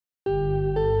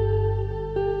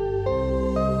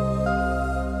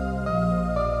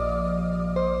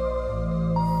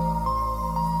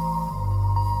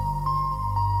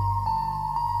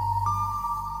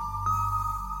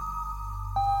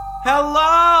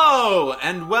Hello,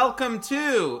 and welcome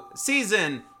to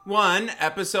Season 1,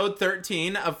 Episode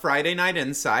 13 of Friday Night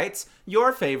Insights,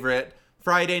 your favorite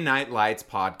Friday Night Lights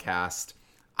podcast.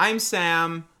 I'm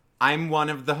Sam. I'm one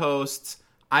of the hosts.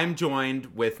 I'm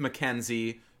joined with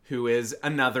Mackenzie, who is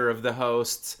another of the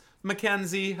hosts.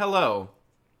 Mackenzie, hello.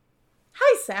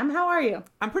 Hi, Sam. How are you?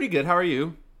 I'm pretty good. How are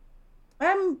you?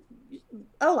 I'm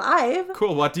alive.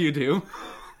 Cool. What do you do?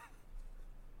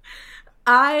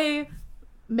 I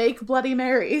make Bloody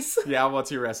Marys. Yeah, what's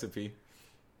your recipe?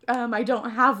 I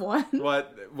don't have one.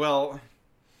 What? Well,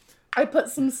 I put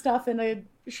some stuff in a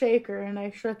shaker and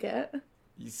I shook it.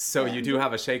 so you do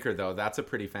have a shaker, though. That's a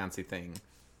pretty fancy thing.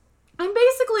 I'm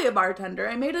basically a bartender.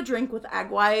 I made a drink with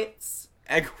egg whites.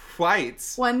 Egg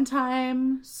whites? One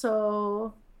time,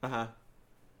 so... Uh-huh.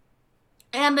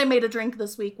 And I made a drink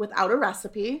this week without a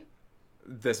recipe.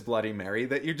 This Bloody Mary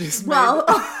that you just made? Well,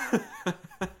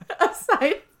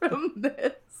 aside from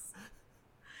this.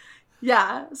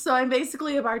 Yeah, so I'm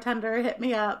basically a bartender. Hit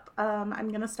me up. I'm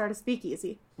going to start a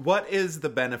speakeasy. What is the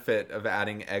benefit of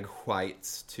adding egg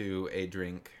whites to a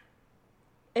drink?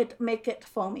 It make it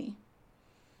foamy.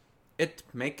 It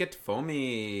make it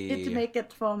foamy.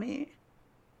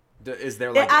 Is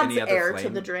there like it adds any other air to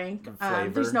the drink.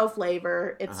 There's no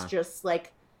flavor. It's just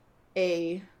like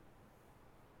a...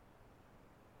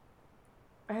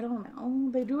 I don't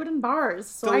know. They do it in bars,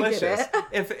 so delicious. I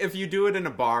get it. If you do it in a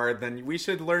bar, then we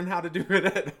should learn how to do it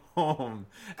at home.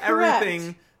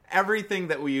 Correct. Everything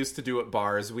that we used to do at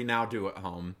bars, we now do at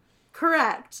home.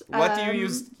 Correct. What do you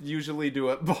usually do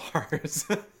at bars?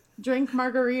 Drink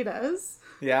margaritas.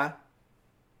 Yeah?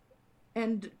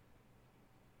 And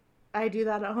I do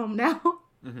that at home now.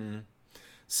 Mm-hmm.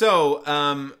 So,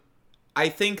 I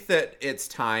think that it's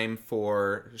time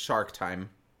for Shark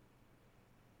Time.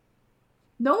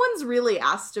 No one's really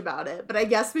asked about it, but I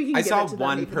guess we can give it to them. I saw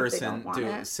one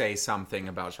person say something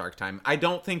about Shark Time. I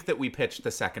don't think that we pitched the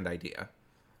second idea.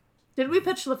 Did we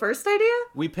pitch the first idea?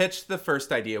 We pitched the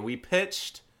first idea. We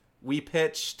pitched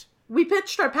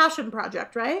our passion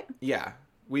project, right? Yeah.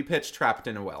 We pitched Trapped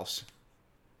in a Welsh.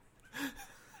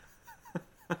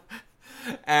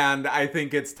 And I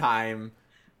think it's time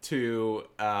to...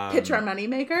 pitch our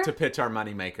moneymaker? To pitch our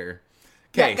moneymaker.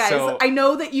 Okay, yeah, guys, so... I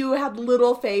know that you had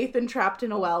little faith in Trapped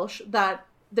in a Welsh, that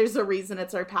there's a reason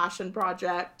it's our passion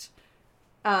project.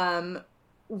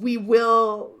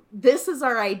 This is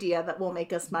our idea that will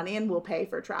make us money and we'll pay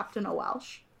for Trapped in a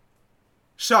Welsh.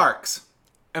 Sharks.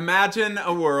 Imagine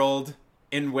a world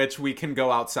in which we can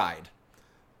go outside.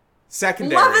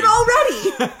 Secondary. Love it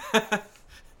already!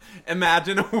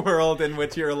 Imagine a world in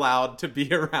which you're allowed to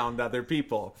be around other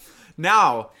people.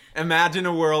 Now, imagine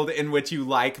a world in which you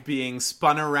like being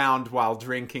spun around while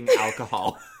drinking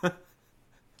alcohol.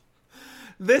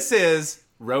 This is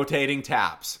Rotating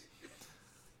Taps.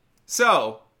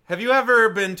 So, have you ever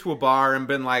been to a bar and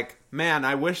been like, man,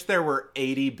 I wish there were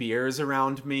 80 beers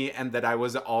around me and that I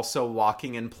was also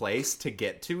walking in place to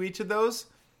get to each of those?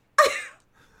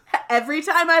 Every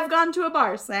time I've gone to a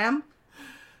bar, Sam.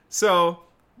 So...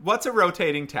 what's a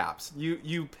rotating taps?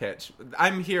 You pitch.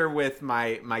 I'm here with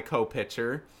my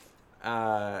co-pitcher,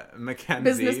 Mackenzie.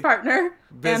 Business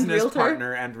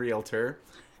partner and realtor.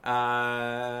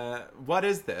 What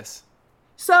is this?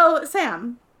 So,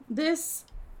 Sam, this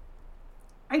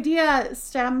idea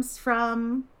stems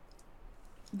from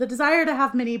the desire to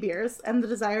have mini beers and the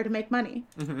desire to make money.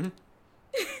 Mm-hmm.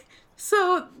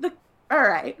 All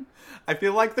right. I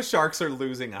feel like the Sharks are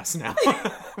losing us now.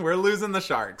 We're losing the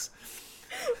Sharks.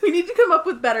 We need to come up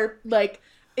with better,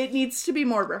 it needs to be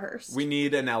more rehearsed. We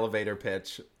need an elevator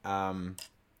pitch.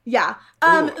 Yeah.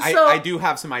 I do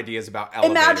have some ideas about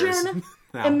elevators.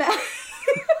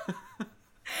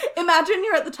 Imagine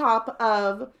you're at the top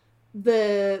of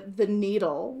the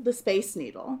needle, the Space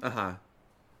Needle. Uh-huh.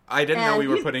 I didn't know we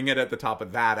were putting it at the top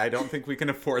of that. I don't think we can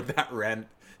afford that rent.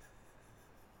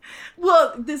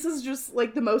 Well, this is just,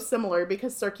 the most similar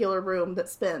because circular room that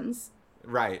spins.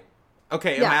 Right.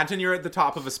 Okay, yeah. Imagine you're at the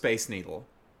top of a Space Needle.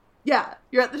 Yeah,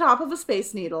 you're at the top of a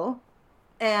Space Needle,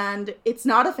 and it's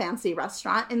not a fancy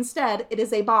restaurant. Instead, it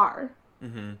is a bar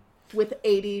with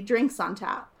 80 drinks on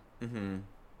tap. Mm-hmm.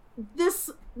 This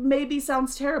maybe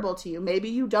sounds terrible to you. Maybe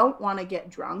you don't want to get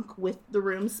drunk with the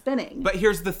room spinning. But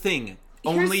here's the thing.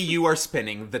 Only you are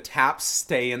spinning. The taps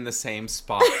stay in the same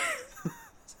spot.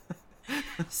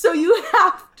 So you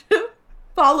have to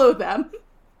follow them.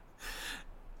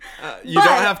 You don't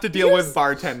have to deal with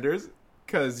bartenders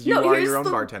because you are your own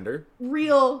bartender.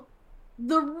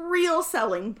 The real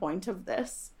selling point of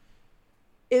this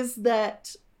is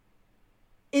that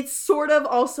it's sort of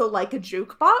also like a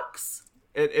jukebox.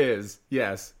 It is,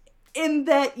 yes. In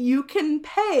that you can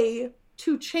pay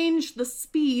to change the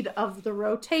speed of the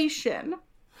rotation.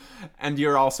 And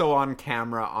you're also on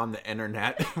camera on the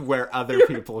internet where other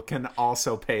people can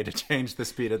also pay to change the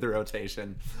speed of the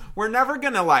rotation. We're never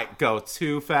going to, like, go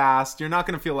too fast. You're not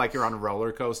going to feel like you're on a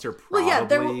roller coaster, probably. Well, yeah,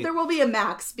 there will be a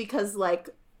max because, like,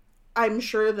 I'm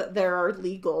sure that there are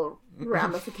legal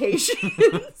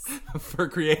ramifications. For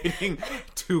creating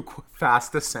too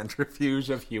fast a centrifuge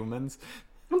of humans.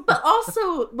 But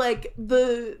also, like,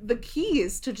 the key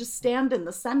is to just stand in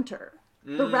the center.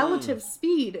 The relative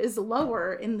speed is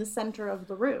lower in the center of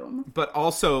the room. But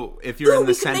also, if you're in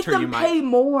the center, you might pay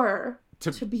more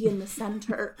to be in the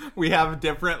center. We have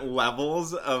different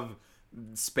levels of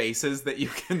spaces that you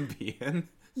can be in.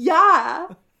 Yeah.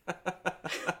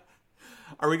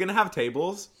 Are we going to have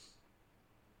tables?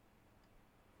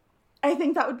 I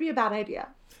think that would be a bad idea.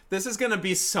 This is going to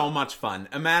be so much fun.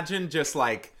 Imagine just,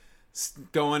 like,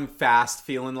 going fast,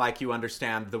 feeling like you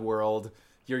understand the world.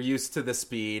 You're used to the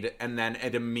speed, and then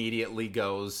it immediately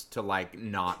goes to, like,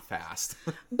 not fast.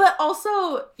 But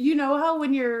also, you know how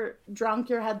when you're drunk,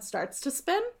 your head starts to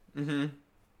spin? Mm-hmm.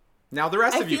 Now the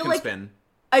rest of you can spin.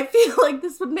 I feel like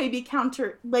this would maybe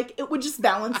counter, like, it would just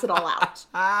balance it all out.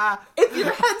 If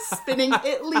your head's spinning,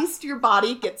 at least your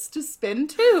body gets to spin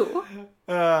too.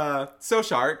 So,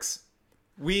 Sharks,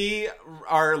 we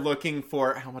are looking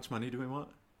for... How much money do we want?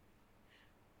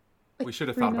 Like we should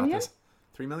have 3 thought million? about this.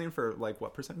 3 million for, like,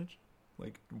 what percentage?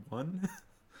 Like, 1%?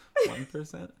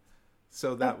 1%?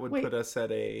 So that would put us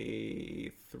at a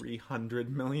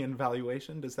 300 million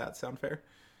valuation. Does that sound fair?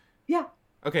 Yeah.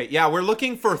 Okay, yeah, we're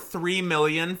looking for 3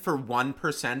 million for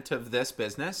 1% of this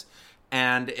business.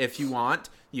 And if you want,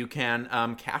 you can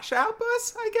Cash App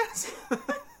us, I guess.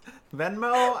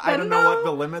 Venmo? I don't know what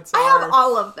the limits are. I have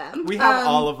all of them. We have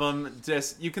all of them.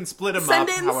 Just, you can split them up. Send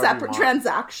in separate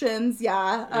transactions,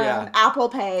 yeah. Apple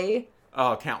Pay.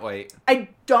 Oh, can't wait. I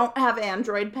don't have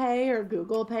Android Pay or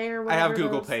Google Pay or whatever. I have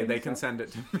Google Pay. They can send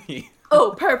it to me.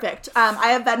 Oh, perfect. I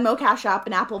have Venmo, Cash App,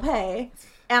 and Apple Pay.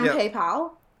 And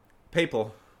PayPal.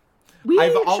 PayPal. We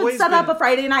should set up a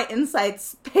Friday Night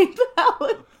Insights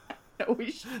PayPal. No,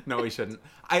 we shouldn't.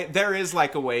 There is,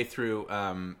 like, a way through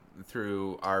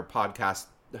our podcast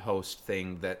host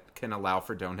thing that can allow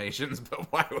for donations,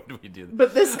 but why would we do that?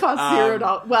 But this costs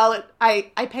 $0. Well, I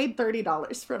paid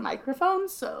 $30 for a microphone,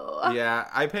 so... Yeah,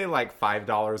 I pay like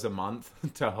 $5 a month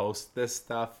to host this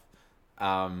stuff.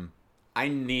 I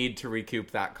need to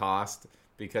recoup that cost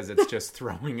because it's just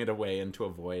throwing it away into a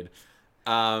void.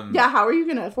 Yeah, how are you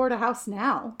going to afford a house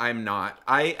now? I'm not.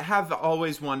 I have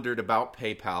always wondered about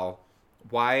PayPal,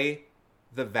 why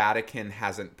the Vatican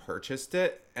hasn't purchased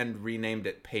it and renamed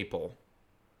it Papal.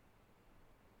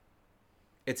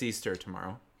 It's Easter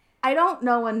tomorrow. I don't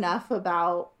know enough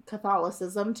about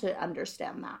Catholicism to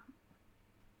understand that.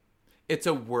 It's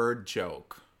a word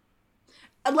joke.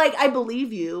 Like, I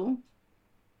believe you.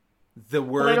 The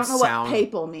word but I don't know what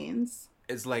papal means.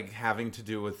 It's like having to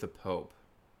do with the Pope.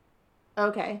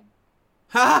 Okay.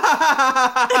 Yeah,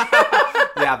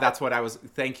 that's what I was...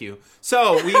 Thank you.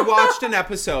 So, we watched an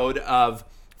episode of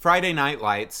Friday Night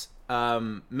Lights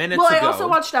minutes ago. Well, I also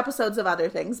watched episodes of other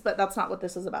things, but that's not what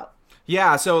this is about.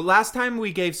 Yeah, so last time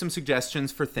we gave some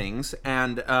suggestions for things,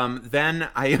 and then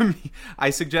I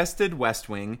suggested West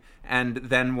Wing, and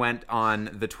then went on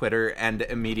the Twitter and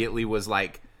immediately was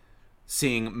like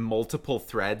seeing multiple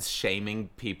threads shaming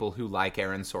people who like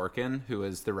Aaron Sorkin, who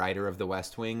is the writer of The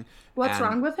West Wing. What's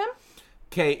wrong with him?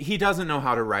 Okay, he doesn't know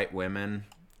how to write women,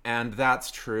 and that's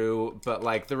true, but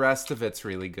like the rest of it's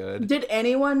really good. Did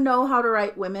anyone know how to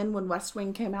write women when West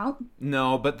Wing came out?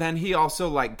 No, but then he also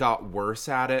like got worse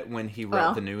at it when he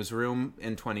wrote The Newsroom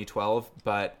in 2012.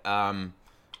 But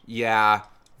yeah,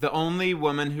 the only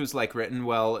woman who's like written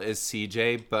well is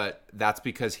CJ, but that's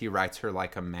because he writes her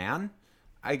like a man,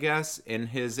 I guess, in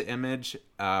his image.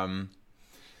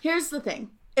 Here's the thing.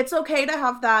 It's okay to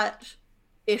have that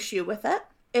issue with it.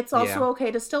 It's also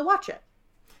okay to still watch it.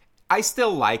 I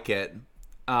still like it.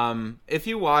 If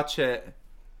you watch it,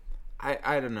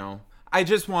 I don't know. I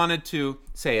just wanted to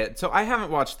say it. So I haven't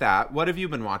watched that. What have you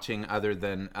been watching other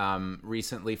than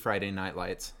recently Friday Night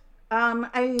Lights?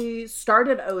 I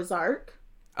started Ozark.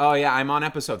 Oh, yeah. I'm on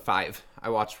episode 5. I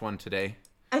watched one today.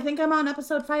 I think I'm on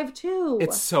episode 5, too.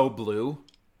 It's so blue.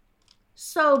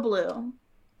 So blue.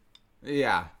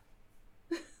 Yeah.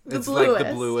 It's bluest. like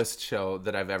the bluest show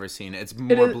that I've ever seen. It's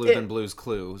more blue than Blue's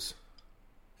Clues.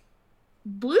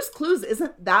 Blue's Clues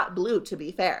isn't that blue, to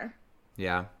be fair.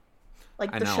 Yeah.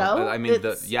 Like the know, show? But I mean,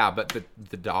 but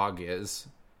the dog is.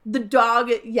 The dog,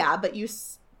 yeah, but you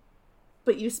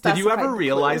specified. Did you ever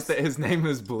realize that his name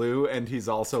is Blue and he's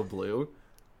also blue?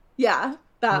 Yeah,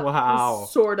 that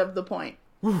was sort of the point.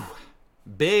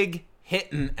 Big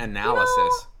hitting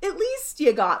analysis. At least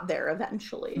you got there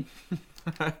eventually.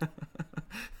 Have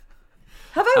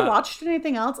I watched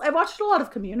anything else? I watched a lot of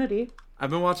Community. I've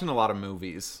been watching a lot of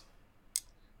movies.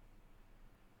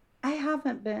 I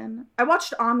haven't been. I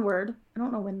watched Onward. I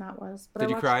don't know when that was, but Did I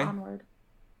you watched cry? Onward.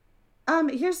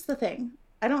 Here's the thing.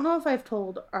 I don't know if I've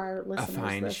told our listeners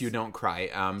Fine, this. you don't cry.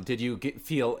 Did you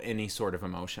feel any sort of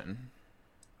emotion?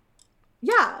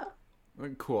 Yeah.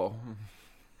 Cool.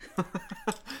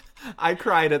 I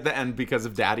cried at the end because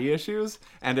of daddy issues,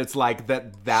 and it's like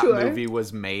that Sure. movie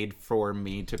was made for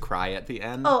me to cry at the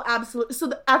end. Oh, absolutely.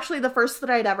 So actually, the first that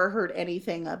I'd ever heard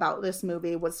anything about this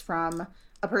movie was from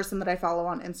a person that I follow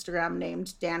on Instagram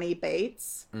named Danny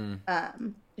Bates,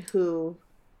 who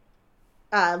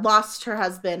lost her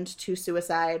husband to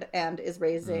suicide and is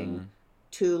raising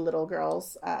two little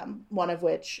girls, one of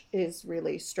which is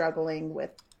really struggling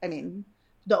with, I mean,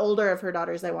 the older of her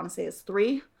daughters, I want to say, is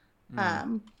 3.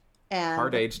 And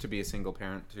Hard age to be a single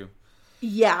parent, too.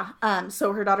 Yeah.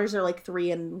 So her daughters are like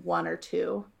 3 and 1 or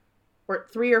 2. Or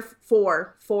 3 or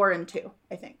 4. 4 and 2,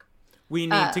 I think. We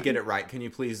need to get it right. Can you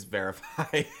please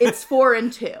verify? It's 4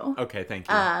 and 2. Okay, thank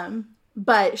you.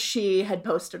 But she had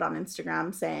posted on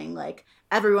Instagram saying, like,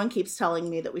 everyone keeps telling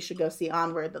me that we should go see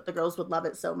Onward, that the girls would love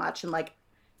it so much. And, like,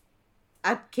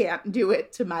 I can't do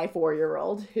it to my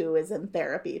 4-year-old who is in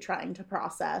therapy trying to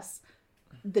process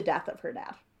the death of her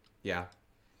dad. Yeah.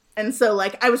 And so,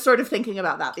 like, I was sort of thinking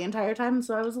about that the entire time. And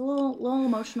so I was a little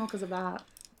emotional because of that.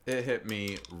 It hit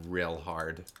me real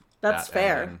hard. That's that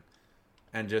fair. ending.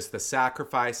 And just the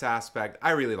sacrifice aspect.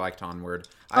 I really liked Onward.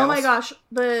 My gosh.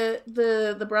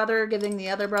 The brother giving the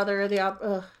other brother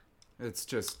the... It's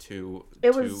just too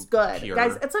It was good. pure.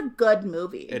 Guys, it's a good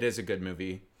movie. It is a good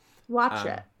movie. Watch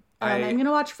it. I'm going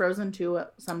to watch Frozen 2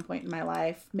 at some point in my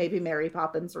life. Maybe Mary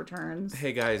Poppins Returns.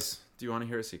 Hey, guys. Do you want to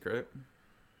hear a secret?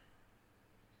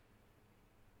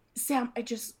 Sam,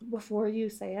 before you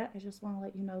say it, I just want to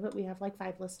let you know that we have like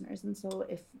 5 listeners. And so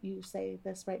if you say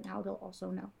this right now, they'll also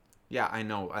know. Yeah, I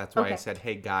know. That's why I Okay. said,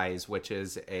 hey, guys, which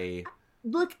is a...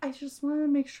 Look, I just want to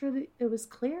make sure that it was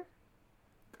clear.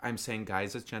 I'm saying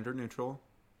guys is gender neutral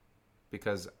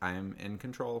because I'm in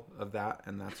control of that,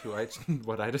 and that's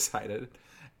what I decided.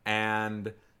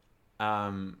 And,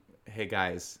 hey,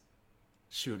 guys.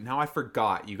 Shoot, now I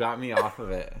forgot. You got me off of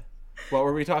it. What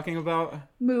were we talking about?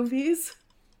 Movies.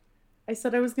 I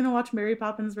said I was going to watch Mary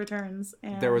Poppins Returns.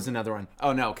 And There was another one.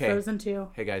 Oh, no, okay. Frozen 2.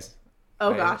 Hey, guys.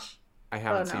 Oh, gosh. I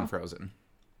haven't no. seen Frozen.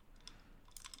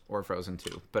 Or Frozen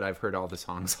 2, but I've heard all the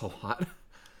songs a lot.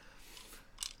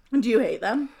 Do you hate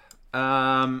them?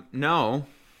 No.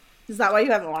 Is that why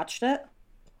you haven't watched it?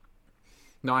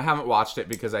 No, I haven't watched it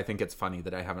because I think it's funny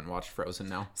that I haven't watched Frozen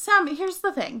now. Sam, here's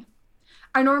the thing.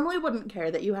 I normally wouldn't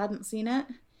care that you hadn't seen it,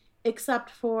 except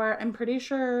for, I'm pretty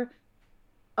sure,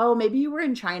 maybe you were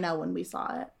in China when we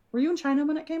saw it. Were you in China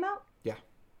when it came out? Yeah.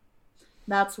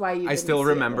 That's why you I didn't still see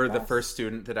it remember with the us. first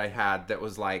student that I had that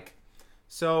was like,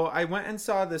 so I went and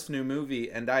saw this new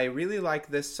movie and I really like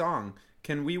this song.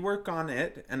 Can we work on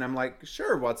it? And I'm like,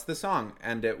 sure, what's the song?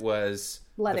 And it was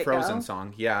Let the It Frozen Go.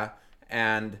 song. Yeah.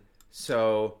 And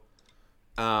so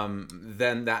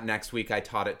then that next week I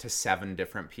taught it to 7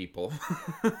 different people.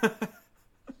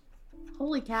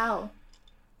 Holy cow.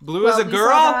 Blue Well, is a we girl?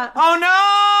 saw that- Oh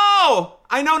no!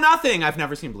 I know nothing. I've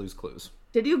never seen Blue's Clues.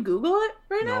 Did you Google it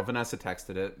right No, now? Vanessa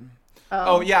texted it.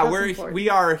 Oh, Oh yeah, that's important. we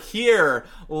are here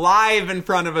live in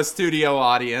front of a studio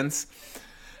audience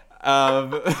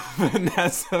of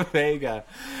Vanessa Vega.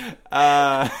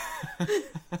 And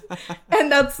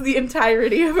that's the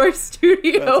entirety of our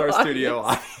studio. That's our audience. studio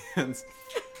audience.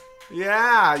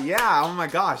 Yeah. Oh my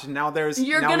gosh! Now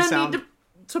You're now gonna we sound, need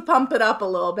to pump it up a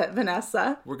little bit,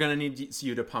 Vanessa. We're gonna need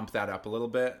you to pump that up a little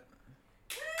bit.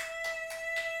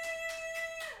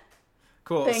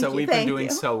 Cool. Thank So you, we've been thank doing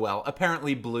you. so well.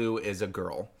 Apparently, Blue is a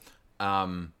girl.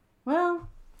 Well,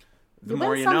 The you more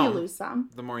win you some, know. you lose some.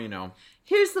 The more you know.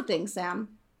 Here's the thing, Sam.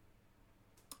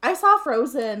 I saw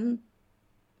Frozen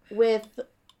with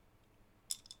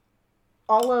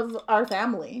all of our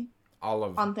family All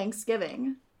of on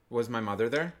Thanksgiving. Was my mother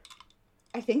there?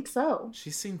 I think so.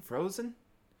 She's seen Frozen?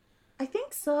 I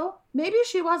think so. Maybe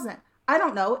she wasn't. I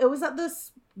don't know. It was at the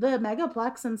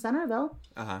Megaplex in Centerville.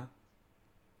 Uh-huh.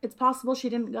 It's possible she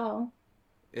didn't go.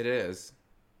 It is.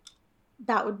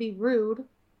 That would be rude,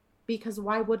 because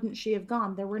why wouldn't she have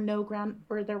gone? There were no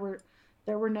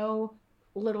there were no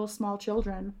little small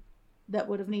children that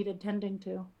would have needed tending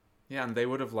to. Yeah, and they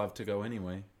would have loved to go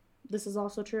anyway. This is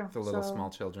also true. The little So,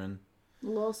 small children.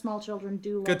 little small children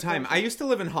do love Good time. Frozen. I used to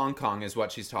live in Hong Kong is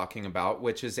what she's talking about,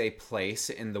 which is a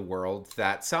place in the world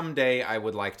that someday I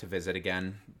would like to visit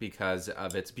again because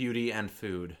of its beauty and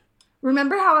food.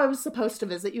 Remember how I was supposed to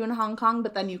visit you in Hong Kong,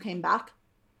 but then you came back?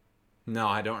 No,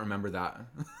 I don't remember that.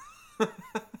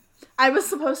 I was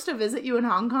supposed to visit you in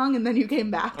Hong Kong, and then you came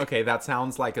back. Okay, that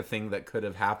sounds like a thing that could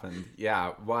have happened.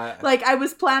 Yeah, what? Like, I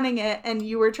was planning it, and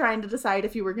you were trying to decide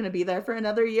if you were going to be there for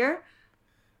another year.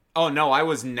 Oh, no, I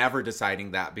was never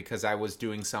deciding that because I was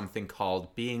doing something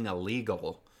called being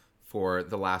illegal for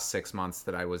the last 6 months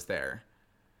that I was there.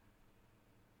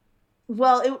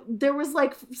 Well, there was,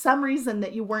 like, some reason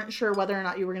that you weren't sure whether or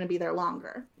not you were going to be there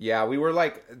longer. Yeah, we were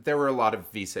like, there were a lot of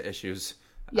visa issues.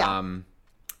 Yeah.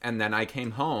 And then I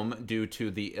came home due to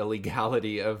the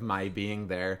illegality of my being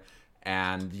there.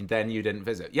 And then you didn't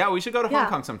visit. Yeah, we should go to Hong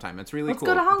Kong sometime. It's really cool.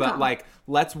 Let's go to Hong But, Kong. like,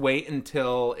 let's wait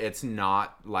until it's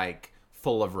not, like,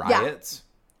 full of riots.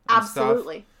 Yeah, and stuff.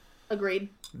 absolutely. Agreed.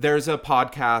 There's a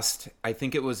podcast, I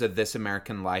think it was a This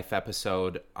American Life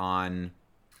episode on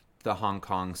the Hong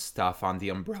Kong stuff, on the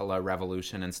Umbrella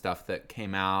Revolution and stuff that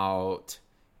came out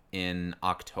in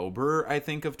October, I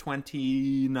think, of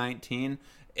 2019.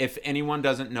 If anyone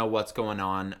doesn't know what's going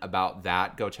on about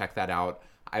that, go check that out.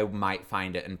 I might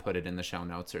find it and put it in the show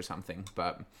notes or something,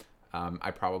 but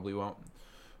I probably won't.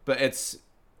 But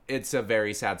it's a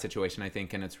very sad situation, I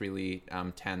think, and it's really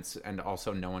tense, and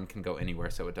also no one can go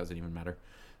anywhere, so it doesn't even matter.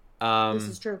 This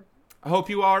is true. I hope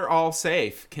you are all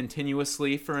safe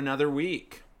continuously for another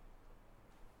week.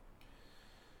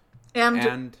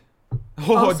 And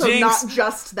oh, jinx! not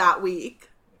just that week.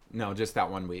 No, just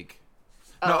that 1 week.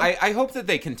 Oh. No, I hope that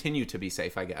they continue to be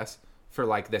safe, I guess, for,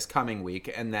 like, this coming week,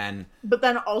 and then... But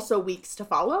then also weeks to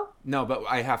follow? No, but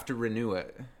I have to renew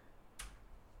it.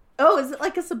 Oh, is it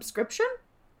like a subscription?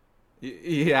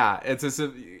 Yeah,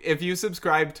 if you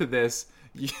subscribe to this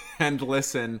and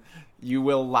listen, you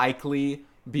will likely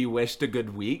be wished a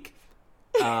good week,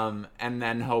 and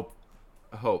then hope.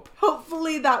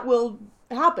 Hopefully that will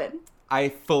happen. I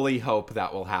fully hope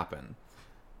that will happen.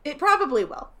 It probably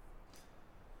will.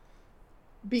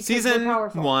 Because Season they're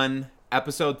powerful. 1,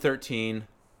 episode 13.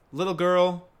 Little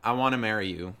girl, I want to marry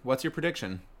you. What's your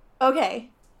prediction? Okay,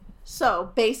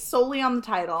 so based solely on the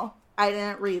title, I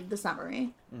didn't read the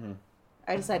summary. Mm-hmm.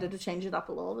 I decided to change it up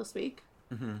a little this week.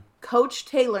 Mm-hmm. Coach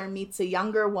Taylor meets a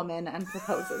younger woman and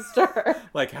proposes to her.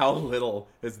 Like, how little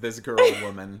is this girl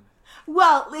woman?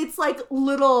 Well, it's like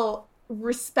little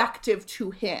respective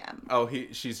to him. Oh,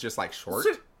 she's just, like, short?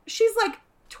 So she's like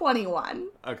 21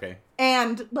 Okay.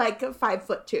 and like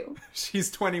 5'2". She's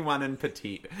 21 and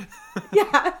petite.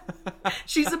 Yeah.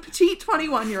 She's a petite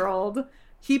 21-year-old.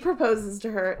 He proposes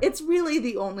to her. It's really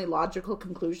the only logical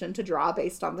conclusion to draw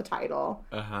based on the title.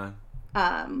 Uh-huh.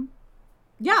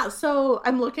 Yeah, so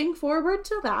I'm looking forward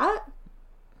to that.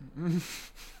 I'm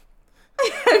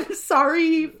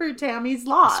sorry for Tammy's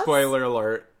loss. Spoiler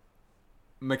alert.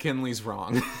 McKinley's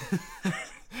wrong.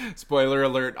 Spoiler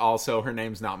alert, also, her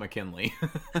name's not McKinley.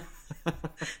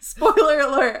 Spoiler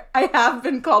alert, I have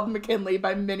been called McKinley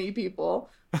by many people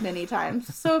many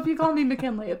times. So if you call me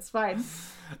McKinley, it's fine.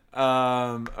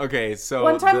 Okay, so...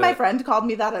 One time my friend called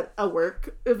me that at a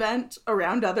work event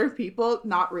around other people,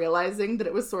 not realizing that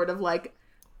it was sort of like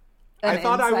I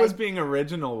thought I was being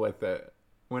original with it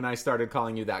when I started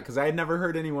calling you that, because I had never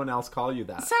heard anyone else call you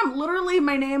that. Sam, literally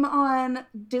my name on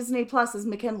Disney Plus is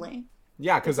McKinley.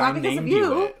 Yeah, because I named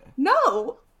you it.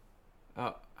 No.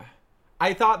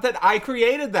 I thought that I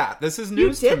created that. This is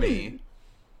news to me.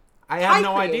 I had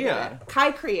no idea.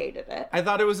 Kai created it. I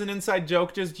thought it was an inside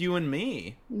joke, just you and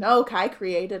me. No, Kai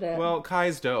created it. Well,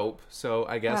 Kai's dope, so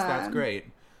I guess that's great.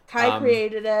 Kai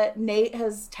created it. Nate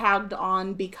has tagged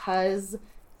on because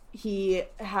he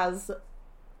has,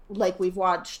 like, we've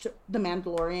watched The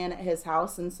Mandalorian at his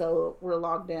house, and so we're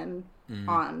logged in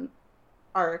on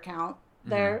our account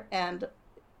there, and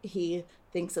he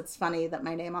thinks it's funny that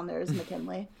my name on there is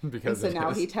McKinley. Because and so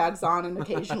now he tags on and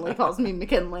occasionally calls me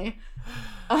McKinley.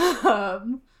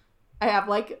 I have,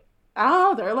 like, I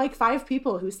don't know, there are like 5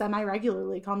 people who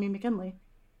semi-regularly call me McKinley.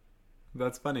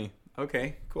 That's funny.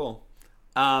 Okay, cool.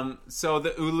 So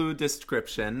the Ulu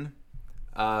description,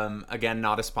 again,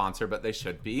 not a sponsor, but they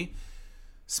should be.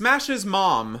 Smash's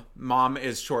mom. Mom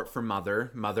is short for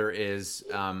mother. Mother is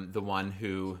the one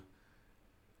who...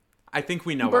 I think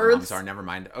we know what moms are. Never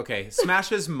mind. Okay.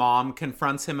 Smash's mom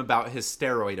confronts him about his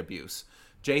steroid abuse.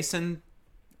 Jason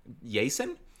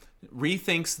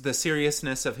rethinks the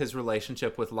seriousness of his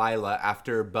relationship with Lila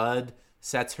after Bud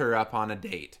sets her up on a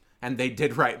date. And they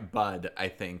did write Bud, I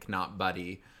think, not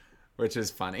Buddy, which is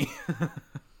funny.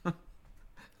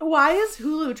 Why is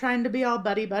Hulu trying to be all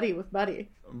buddy-buddy with Buddy?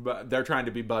 But they're trying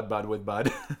to be bud with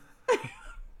Bud.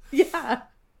 Yeah.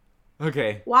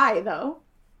 Okay. Why, though?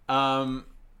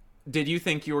 Did you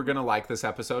think you were going to like this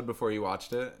episode before you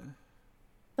watched it?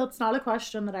 That's not a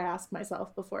question that I ask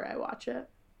myself before I watch it.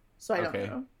 So I don't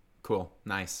know. Cool.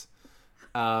 Nice.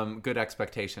 Good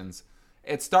expectations.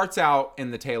 It starts out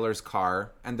in the Taylor's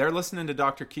car, and they're listening to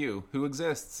Dr. Q, who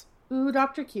exists. Ooh,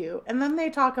 Dr. Q. And then they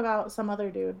talk about some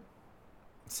other dude.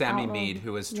 Sammy Mead,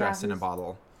 who is Stress in a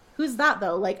Bottle. Who's that,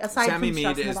 though? Like, aside Sammy from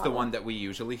Stress Mead in a is the Bottle. one that we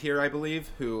usually hear, I believe,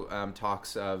 who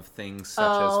talks of things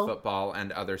such as football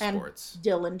and other sports.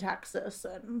 Dylan, Texas.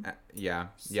 And yeah.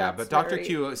 But Dr.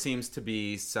 Q seems to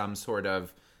be some sort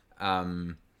of...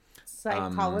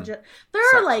 psychologist. There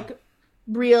are, like,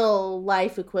 real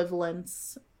life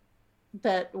equivalents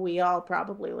that we all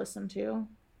probably listen to.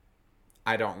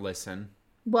 I don't listen.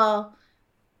 Well,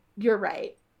 you're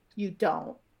right. You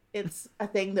don't. It's a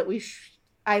thing that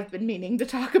I've been meaning to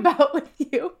talk about with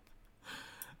you.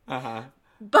 Uh-huh.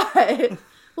 But,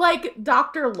 like,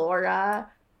 Dr. Laura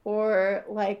or,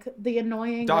 like, the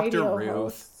annoying Dr. radio Ruth.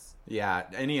 hosts. Yeah,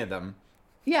 any of them.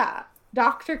 Yeah.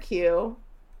 Dr. Q.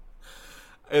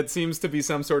 It seems to be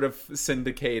some sort of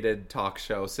syndicated talk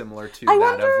show similar to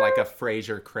that of, like, a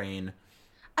Frasier Crane.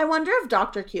 I wonder if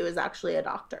Dr. Q is actually a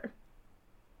doctor.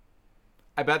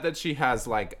 I bet that she has,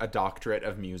 like, a doctorate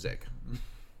of music.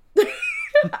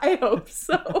 I hope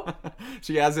so.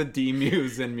 She has a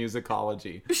D-Muse in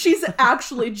musicology. She's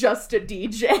actually just a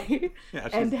DJ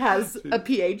and has a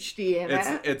PhD in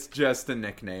it. It's just a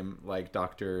nickname, like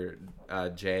Dr.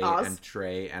 J Oz. and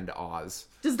Trey and Oz.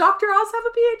 Does Dr. Oz have a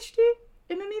PhD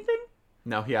in anything?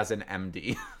 No, he has an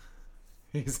MD.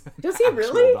 He's an Does he actual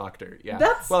really? doctor. Yeah.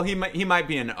 That's... Well, he might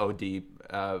be an OD.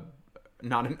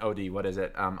 Not an OD. What is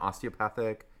it?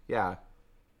 Osteopathic. Yeah.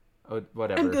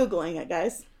 Whatever. I'm Googling it,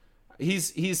 guys.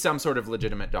 He's some sort of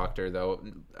legitimate doctor, though,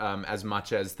 as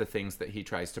much as the things that he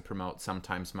tries to promote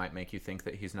sometimes might make you think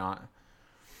that he's not.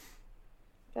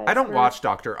 Guys, I don't watch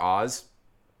Dr. Oz.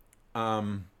 I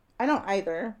don't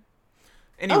either.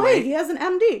 Anyway. Oh, wait, he has an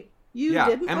MD. You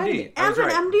didn't MD. find it. I was And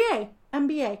right. an MBA.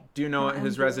 MBA. Do you know what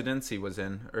his MBA. residency was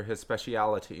in, or his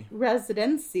speciality?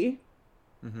 Residency.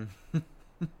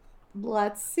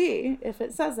 Let's see if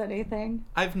it says anything.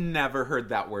 I've never heard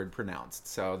that word pronounced,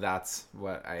 so that's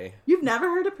what I... You've never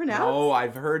heard it pronounced? No,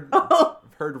 I've heard Oh,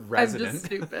 resident. I'm just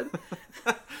stupid.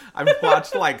 I've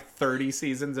watched like 30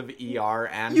 seasons of ER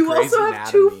and You Grey's also have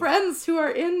Anatomy. two friends who are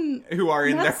in in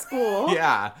med their school.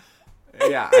 Yeah.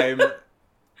 I'm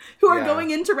Who are yeah.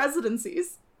 going into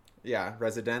residencies.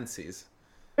 residencies.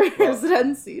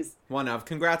 Residencies. One of.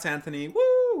 Congrats, Anthony.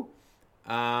 Woo!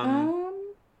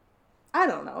 I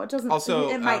don't know. It doesn't. Also,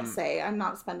 it might say I'm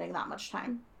not spending that much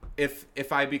time.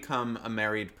 If I become a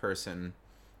married person,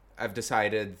 I've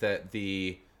decided that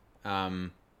the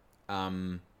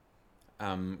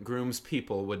groom's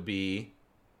people would be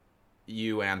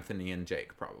you, Anthony, and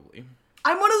Jake, probably.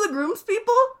 I'm one of the groom's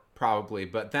people? Probably.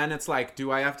 But then it's like,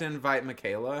 do I have to invite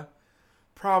Michaela?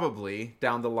 Probably,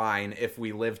 down the line, if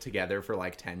we live together for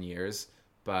like 10 years.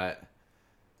 But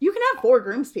You can have 4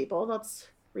 groom's people. That's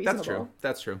reasonable.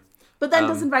 That's true. But then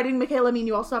does inviting Michaela mean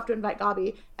you also have to invite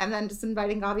Gabi? And then does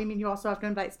inviting Gabi mean you also have to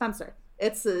invite Spencer?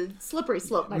 It's a slippery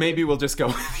slope. Maybe we'll just go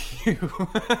with you.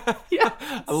 Yeah.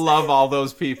 I love all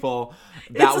those people.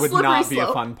 That would not be slope.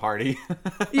 a fun party.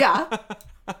 Yeah.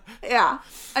 Yeah.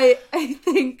 I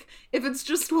think if it's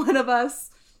just one of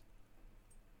us,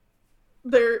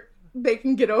 they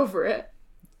can get over it.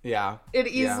 Yeah. It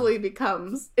easily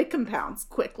it compounds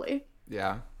quickly.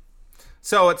 Yeah.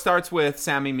 So it starts with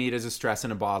Sammy Mead as a stress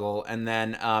in a bottle, and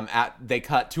then they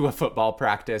cut to a football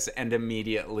practice, and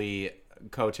immediately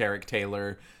Coach Eric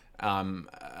Taylor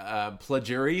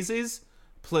plagiarizes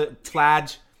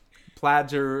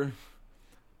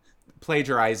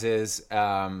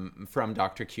from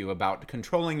Dr. Q about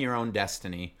controlling your own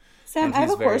destiny. Sam, And I have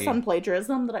he's a course on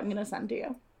plagiarism that I'm going to send to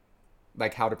you.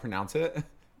 Like how to pronounce it?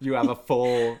 You have a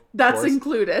full That's course?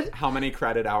 included. How many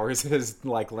credit hours is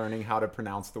like learning how to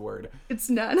pronounce the word? It's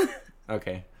none.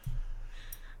 Okay.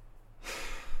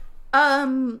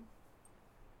 So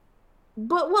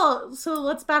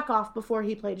let's back off before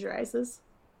he plagiarizes.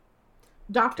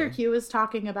 Dr. Q is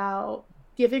talking about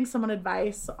giving someone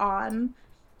advice on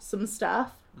some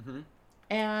stuff. Mm-hmm.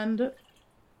 And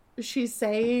she's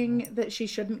saying that she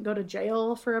shouldn't go to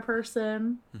jail for a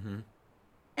person. Mm-hmm.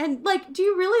 And, like, do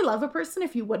you really love a person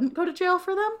if you wouldn't go to jail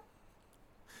for them?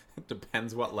 It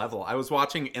depends what level. I was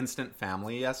watching Instant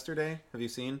Family yesterday. Have you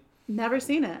seen? Never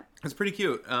seen it. It's pretty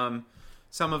cute.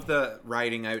 Some of the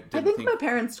writing I didn't think my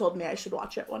parents told me I should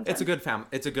watch it one time. It's a good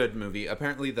It's a good movie.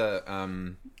 Apparently what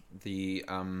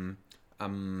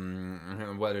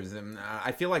is it?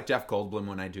 I feel like Jeff Goldblum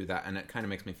when I do that, and it kind of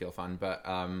makes me feel fun. But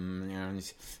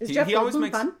is Jeff Goldblum always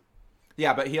makes fun?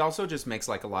 Yeah, but he also just makes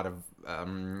like a lot of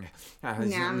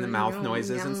the mouth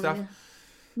noises and stuff.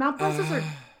 Mouth noises are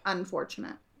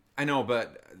unfortunate. I know,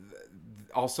 but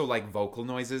also like vocal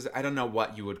noises. I don't know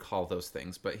what you would call those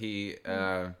things, but he's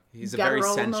a very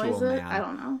Guttural sensual noises? man. I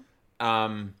don't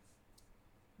know.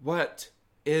 What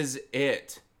is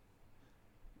it?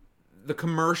 The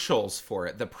commercials for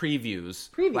it, the previews.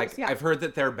 Like, yeah. I've heard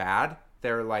that they're bad.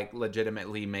 They're like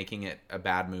legitimately making it a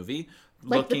bad movie.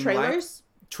 Like the trailers?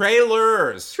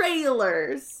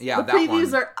 Trailers! Yeah, the that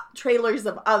previews one. are trailers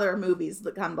of other movies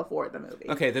that come before the movie.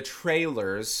 Okay, the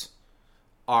trailers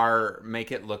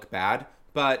make it look bad,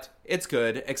 but it's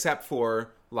good, except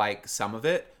for, like, some of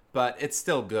it, but it's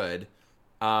still good.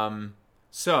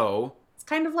 So... It's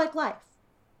kind of like life.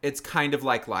 It's kind of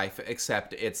like life,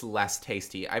 except it's less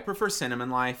tasty. I prefer Cinnamon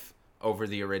Life over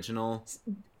the original.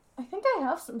 I think I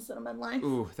have some Cinnamon Life.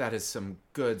 Ooh, that is some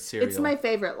good cereal. It's my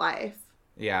favorite Life.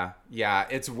 Yeah,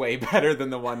 it's way better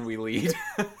than the one we lead.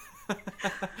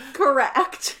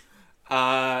 Correct.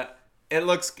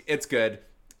 It's good.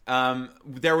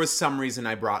 There was some reason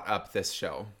I brought up this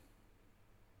show.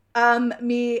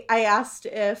 I asked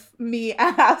if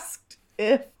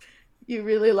you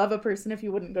really love a person if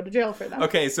you wouldn't go to jail for them.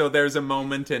 Okay, so there's a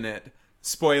moment in it.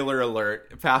 Spoiler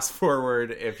alert. Fast forward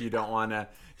if you don't want to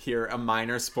hear a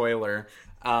minor spoiler.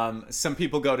 Some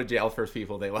people go to jail for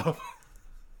people they love.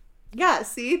 Yeah,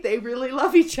 see? They really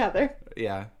love each other.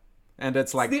 Yeah. And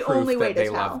it's like the proof only way that they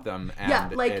to tell. loved them. And Yeah,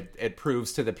 like- it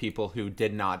proves to the people who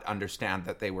did not understand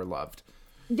that they were loved.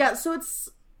 Yeah, so it's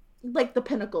like the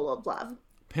pinnacle of love.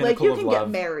 Pinnacle like, you of can love. get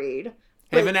married.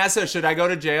 Hey, but Vanessa, should I go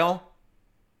to jail?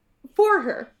 for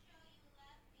her.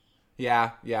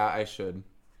 Yeah, I should.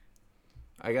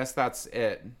 I guess that's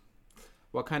it.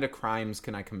 What kind of crimes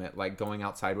can I commit? Like going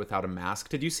outside without a mask?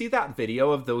 Did you see that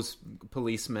video of those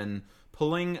policemen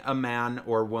pulling a man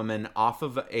or woman off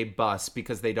of a bus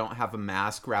because they don't have a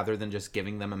mask rather than just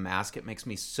giving them a mask? It makes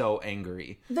me so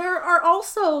angry. There are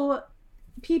also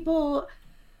people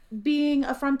being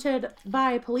affronted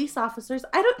by police officers.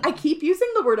 I keep using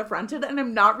the word affronted, and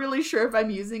I'm not really sure if I'm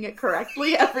using it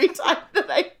correctly every time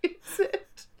that I use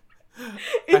it.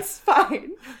 It's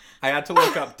fine. I had to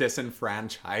look up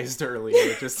disenfranchised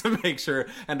earlier just to make sure,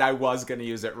 and I was going to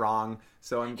use it wrong.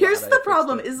 So I'm glad Here's I the fixed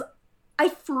problem it. is I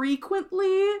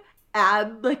frequently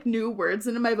add like new words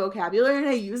into my vocabulary, and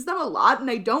I use them a lot,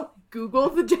 and I don't Google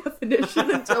the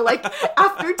definition until like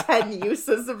after 10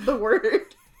 uses of the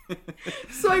word.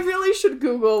 So I really should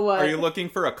Google what. Are you looking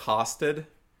for accosted?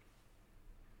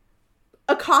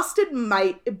 Accosted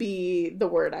might be the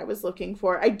word I was looking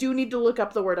for. I do need to look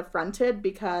up the word affronted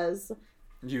because...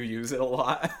 You use it a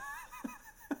lot.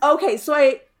 Okay, so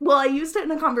I used it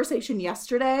in a conversation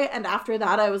yesterday, and after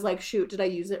that I was like, shoot, did I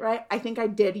use it right? I think I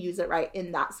did use it right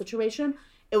in that situation.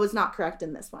 It was not correct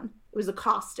in this one. It was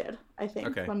accosted, I think.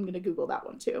 Okay. So I'm going to Google that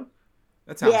one too.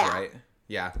 That sounds Yeah. right.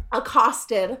 Yeah.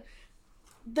 Accosted.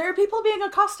 There are people being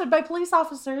accosted by police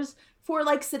officers for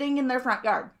like sitting in their front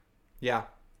yard. Yeah.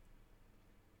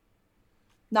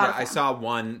 Not a Yeah, I fan. saw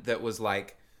one that was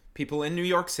like people in New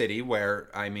York City where,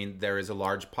 I mean, there is a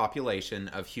large population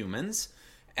of humans,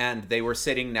 and they were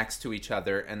sitting next to each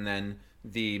other, and then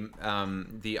the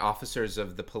officers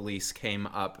of the police came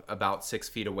up about 6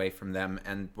 feet away from them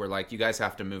and were like, you guys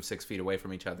have to move 6 feet away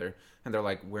from each other. And they're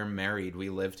like, we're married, we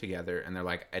live together. And they're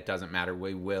like, it doesn't matter,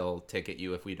 we will ticket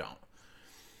you if we don't.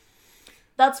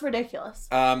 That's ridiculous.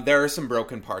 There are some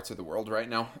broken parts of the world right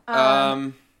now.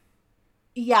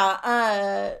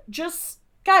 Yeah, just,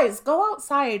 guys, go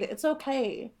outside. It's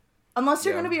okay. Unless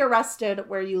you're Yeah. going to be arrested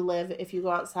where you live if you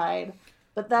go outside.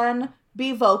 But then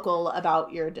be vocal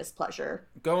about your displeasure.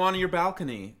 Go on your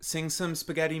balcony, sing some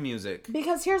spaghetti music.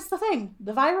 Because here's the thing.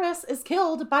 The virus is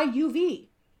killed by UV.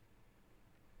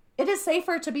 It is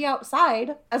safer to be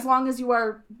outside as long as you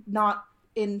are not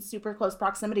in super close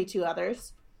proximity to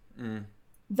others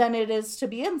than it is to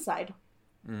be inside.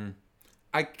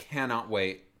 I cannot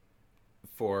wait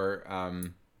for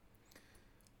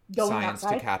Going science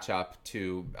outside. to catch up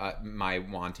to my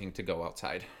wanting to go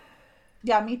outside.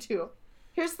 Yeah, me too.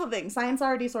 Here's the thing. Science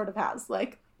already sort of has.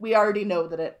 Like, we already know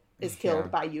that it is killed Yeah.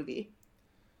 by UV.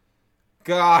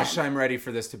 Gosh, I'm ready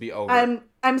for this to be over.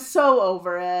 I'm so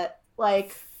over it.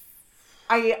 Like,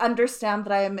 I understand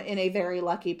that I am in a very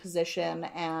lucky position,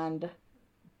 and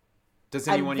Does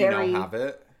I'm anyone very- you know have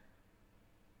it?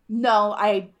 no,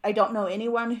 I don't know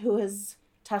anyone who has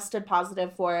tested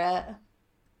positive for it.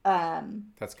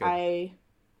 That's good. I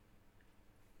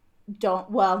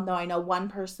know one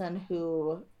person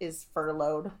who is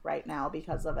furloughed right now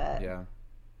because of it. Yeah.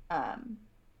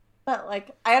 But,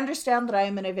 like, I understand that I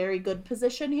am in a very good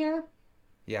position here,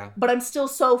 Yeah. but I'm still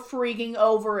so freaking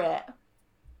over it.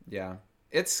 Yeah.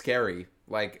 It's scary.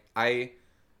 Like, I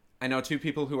I know 2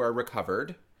 people who are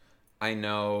recovered. I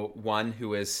know one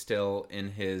who is still in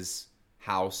his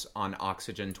house on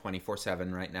oxygen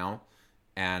 24/7 right now.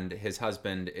 And his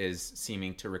husband is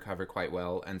seeming to recover quite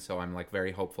well. And so I'm, like,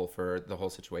 very hopeful for the whole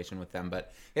situation with them.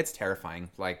 But it's terrifying.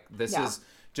 Like, this is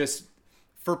just...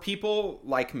 For people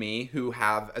like me who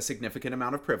have a significant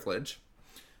amount of privilege,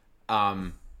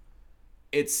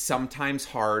 it's sometimes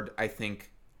hard, I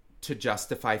think, to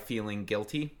justify feeling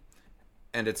guilty.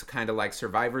 And it's kind of like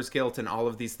survivor's guilt and all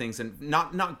of these things. And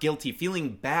not guilty,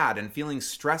 feeling bad and feeling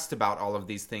stressed about all of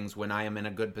these things when I am in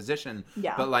a good position.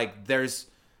 Yeah. But, like, is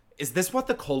this what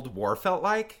the Cold War felt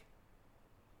like?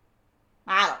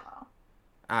 I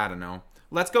don't know.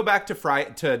 Let's go back to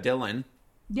Dylan.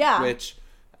 Yeah. Which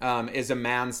is a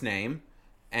man's name.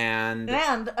 And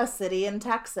a city in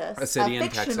Texas. A city in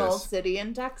Texas. A fictional city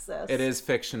in Texas. It is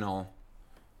fictional.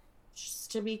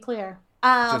 Just to be clear.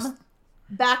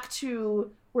 Back to...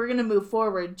 We're going to move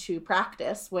forward to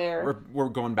practice where... We're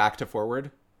going back to forward?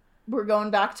 We're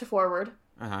going back to forward.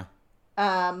 Uh-huh.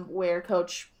 Where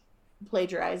Coach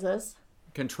plagiarizes.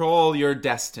 Control your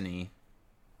destiny.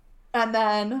 And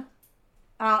then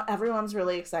everyone's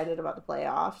really excited about the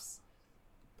playoffs.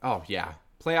 Oh, yeah.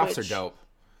 Playoffs are dope.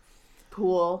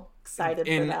 Cool. Excited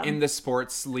for them. In the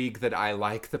sports league that I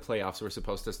like, the playoffs were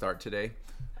supposed to start today.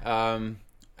 And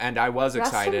I was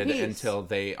excited until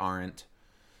they aren't.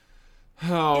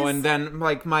 And then,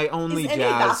 like, my only Is any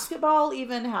basketball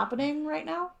even happening right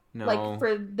now? No. Like,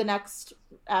 for the next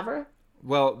ever?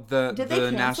 Well, Did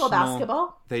they cancel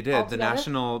basketball? They did. Altogether? The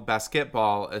National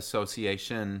Basketball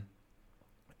Association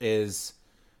is...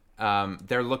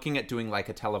 they're looking at doing, like,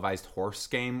 a televised horse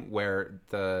game where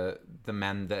the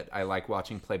men that I like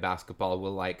watching play basketball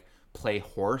will, like, play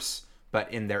horse,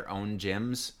 but in their own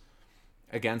gyms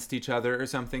against each other or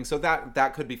something. So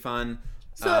that could be fun.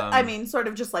 So, I mean, sort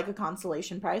of just like a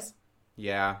consolation prize.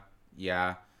 Yeah.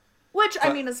 Which,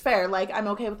 I mean, is fair. Like, I'm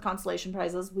okay with consolation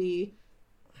prizes. We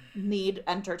need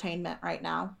entertainment right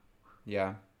now.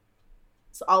 Yeah.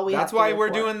 It's all we have That's to why live we're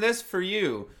for. doing this for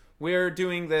you. We're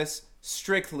doing this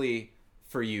strictly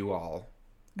for you all.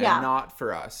 Yeah. And not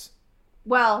for us.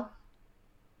 Well,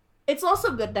 it's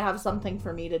also good to have something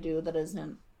for me to do that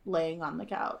isn't laying on the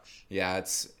couch. Yeah,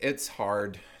 it's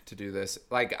hard to do this.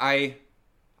 Like, I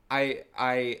am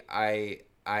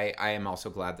also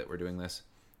glad that we're doing this.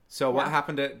 So what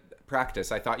happened at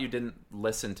practice? I thought you didn't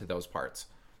listen to those parts.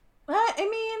 I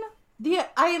mean,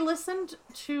 I listened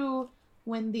to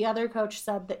when the other coach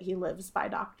said that he lives by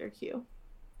Dr. Q.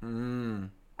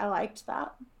 I liked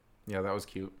that. Yeah, that was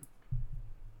cute.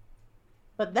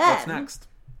 But then... What's next?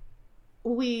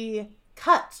 We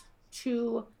cut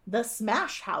to the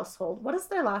Smash household. What is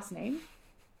their last name?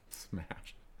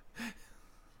 Smash.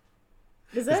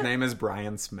 Is it? His name is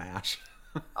Brian Smash.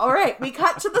 All right, we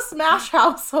cut to the Smash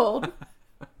household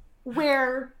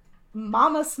where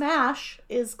Mama Smash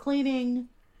is cleaning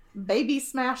Baby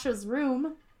Smash's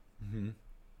room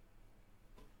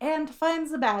and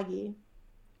finds a baggie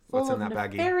full What's in of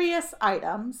that baggie? nefarious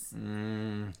items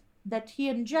that he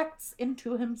injects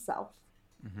into himself.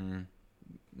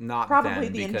 Not Probably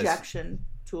then, the because... injection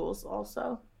tools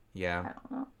also. Yeah. I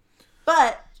don't know.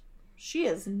 But she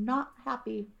is not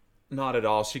happy. Not at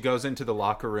all. She goes into the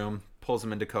locker room, pulls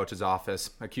him into Coach's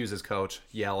office, accuses Coach,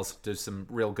 yells, does some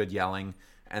real good yelling,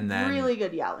 and then... Really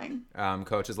good yelling.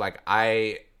 Coach is like,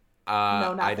 I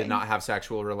did not have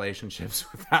sexual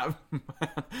relationships with that man.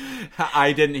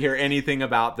 I didn't hear anything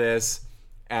about this.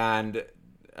 And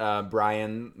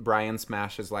Brian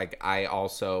Smash is like, I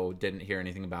also didn't hear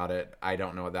anything about it. I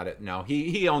don't know what that is. No,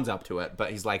 he owns up to it,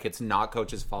 but he's like, it's not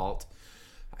Coach's fault.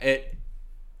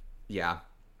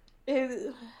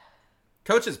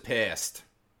 Coach is pissed.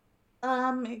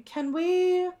 Can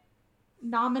we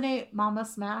nominate Mama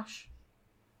Smash?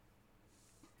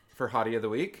 For Hottie of the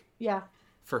Week? Yeah.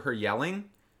 For her yelling?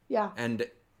 Yeah. And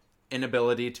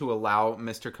inability to allow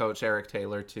Mr. Coach Eric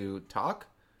Taylor to talk?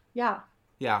 Yeah.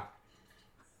 Yeah.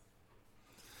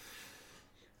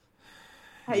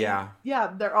 Yeah.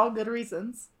 Yeah, they're all good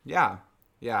reasons. Yeah.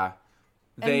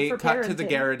 They cut to the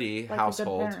Garrity like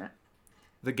household.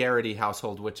 The Garrity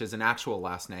household, which is an actual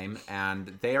last name,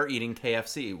 and they are eating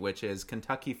KFC, which is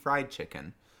Kentucky Fried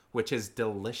Chicken, which is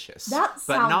delicious.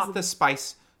 But not the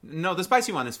spice. No, the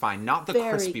spicy one is fine. Not the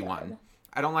crispy one.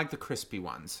 I don't like the crispy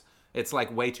ones. It's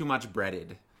like way too much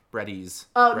breadies.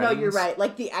 Oh, no, you're right.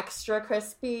 Like the extra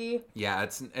crispy. Yeah,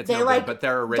 it's no good, but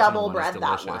their original one is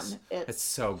delicious. It's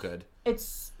so good.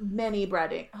 It's mini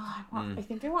breading. Oh, I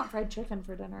think I want fried chicken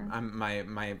for dinner. My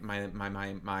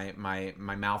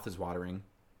mouth is watering.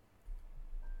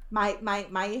 My.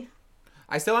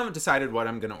 I still haven't decided what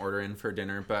I'm going to order in for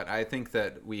dinner, but I think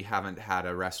that we haven't had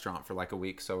a restaurant for like a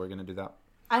week, so we're going to do that.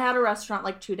 I had a restaurant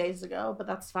like 2 days ago, but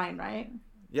that's fine, right?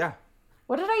 Yeah.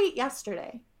 What did I eat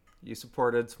yesterday? You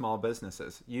supported small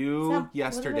businesses. You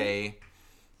yesterday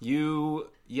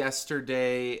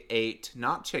ate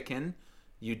not chicken.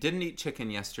 You didn't eat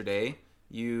chicken yesterday.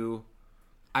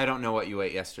 I don't know what you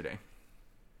ate yesterday.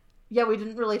 Yeah, we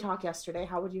didn't really talk yesterday.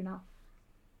 How would you know?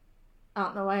 I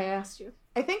don't know why I asked you.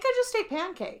 I think I just ate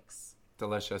pancakes.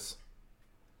 Delicious.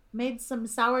 Made some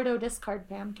sourdough discard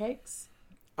pancakes.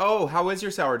 Oh, how is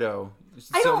your sourdough?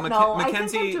 I don't know.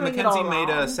 Mackenzie made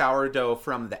a sourdough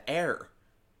from the air.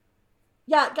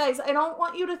 Yeah, guys, I don't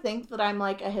want you to think that I'm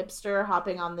like a hipster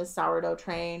hopping on this sourdough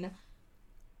train.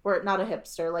 Or not a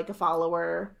hipster, like a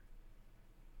follower.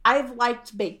 I've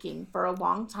liked baking for a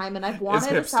long time, and I've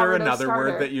wanted a sourdough starter. Is hipster another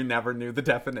word that you never knew the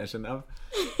definition of?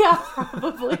 Yeah,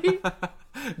 probably.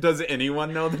 Does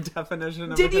anyone know the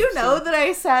definition of Did you know that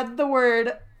I said the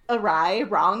word awry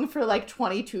wrong for like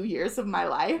 22 years of my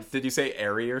life? Did you say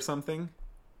airy or something?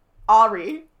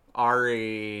 Ari.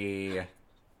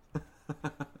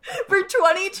 For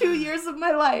 22 years of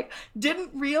my life.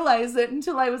 Didn't realize it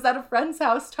until I was at a friend's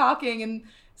house talking and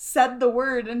said the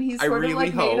word, and he sort of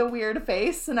like made a weird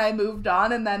face, and I moved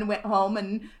on and then went home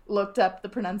and looked up the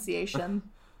pronunciation.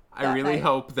 I really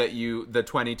hope that the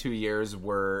 22 years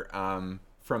were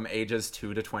from ages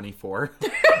 2 to 24.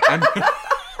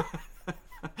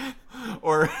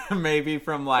 Or maybe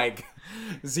from like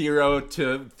 0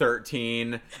 to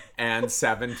 13 and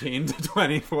 17 to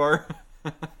 24.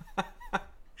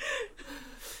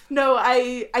 No,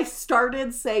 I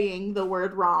started saying the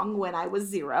word wrong when I was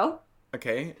 0.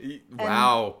 Okay.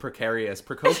 Wow. Precarious.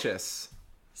 Precocious.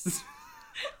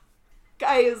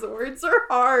 Guys, words are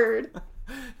hard.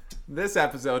 This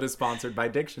episode is sponsored by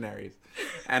dictionaries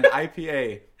and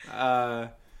IPA.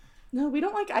 No, we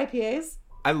don't like IPAs.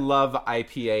 I love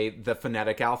IPA, the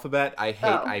phonetic alphabet. I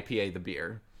hate IPA, the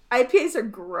beer. IPAs are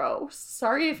gross.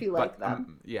 Sorry if you like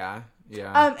them. Yeah.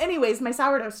 Anyways, my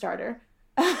sourdough starter.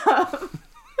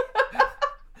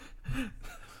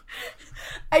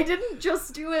 I didn't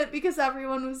just do it because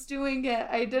everyone was doing it.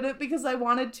 I did it because I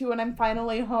wanted to, and I'm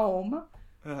finally home.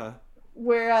 Uh-huh.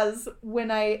 Whereas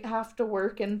when I have to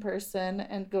work in person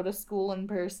and go to school in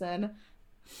person,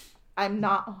 I'm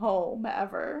not home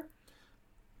ever.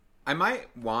 I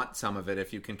might want some of it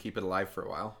if you can keep it alive for a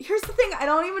while. Here's the thing. I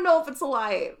don't even know if it's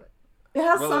alive. It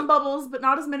has some bubbles, but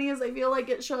not as many as I feel like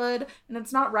it should. And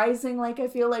it's not rising like I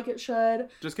feel like it should.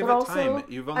 Just give it time.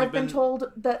 I've been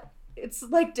told that it's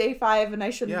like day 5 and I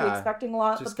shouldn't be expecting a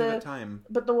lot. Just give it time.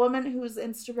 But the woman whose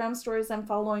Instagram stories I'm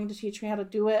following to teach me how to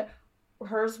do it,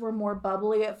 hers were more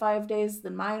bubbly at 5 days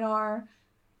than mine are.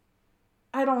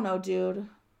 I don't know, dude.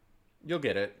 You'll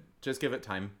get it. Just give it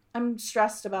time. I'm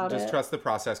stressed about it. Just trust the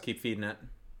process. Keep feeding it.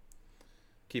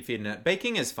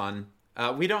 Baking is fun.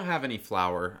 We don't have any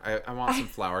flour. I want some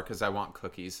flour because I want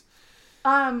cookies.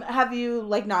 Have you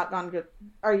not gone?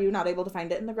 Are you not able to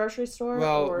find it in the grocery store?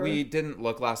 Well, we didn't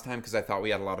look last time because I thought we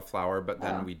had a lot of flour, but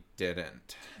then we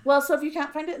didn't. Well, so if you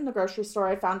can't find it in the grocery store,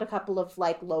 I found a couple of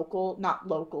local, not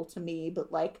local to me,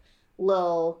 but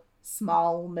little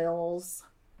small mills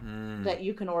that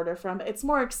you can order from. It's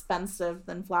more expensive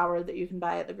than flour that you can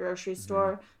buy at the grocery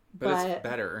store. But it's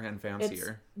better and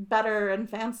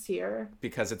fancier.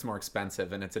 Because it's more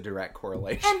expensive and it's a direct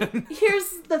correlation. And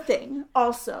here's the thing.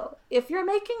 Also, if you're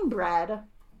making bread,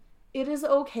 it is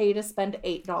okay to spend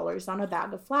 $8 on a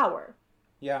bag of flour.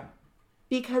 Yeah.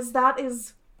 Because that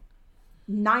is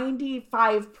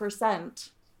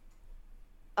 95%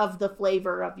 of the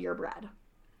flavor of your bread.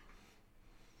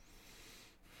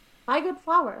 Buy good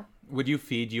flour. Would you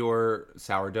feed your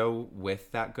sourdough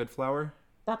with that good flour?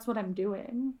 That's what I'm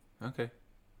doing. Okay.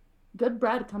 Good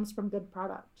bread comes from good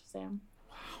product, Sam.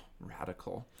 Wow,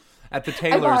 radical. At the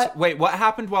Taylors, wait, what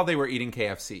happened while they were eating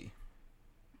KFC?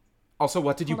 Also,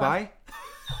 what did you buy?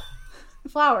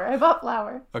 Flour. I bought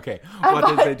flour. Okay. What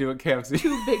did they do at KFC?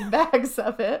 2 big bags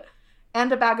of it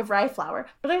and a bag of rye flour.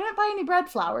 But I didn't buy any bread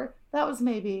flour. That was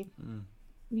maybe,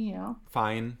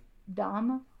 fine.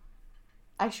 Dumb.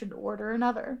 I should order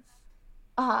another.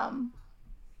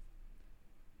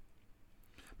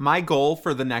 My goal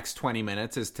for the next 20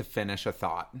 minutes is to finish a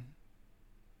thought.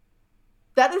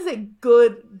 That is a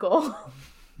good goal.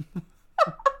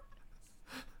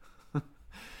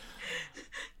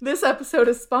 This episode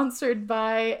is sponsored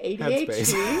by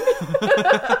ADHD.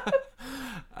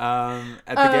 At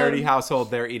the Garrity household,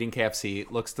 they're eating KFC.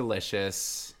 It looks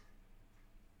delicious.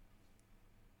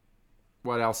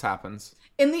 What else happens?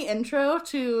 In the intro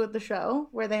to the show,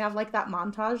 where they have that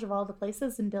montage of all the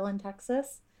places in Dillon,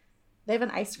 Texas, they have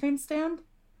an ice cream stand.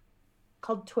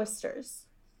 called Twisters.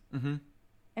 Mm-hmm.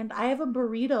 And I have a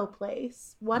burrito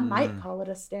place. One might call it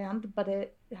a stand, but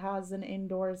it has an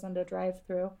indoors and a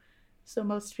drive-through. So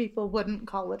most people wouldn't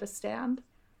call it a stand.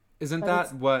 Isn't But that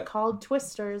it's what? called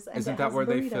Twisters, and Isn't it that has where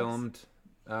they burritos. filmed?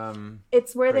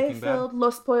 It's where they Breaking Bad? filmed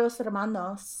Los Pollos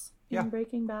Hermanos Yeah. in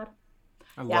Breaking Bad.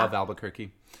 I Yeah. love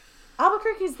Albuquerque.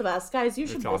 Albuquerque's the best, guys. You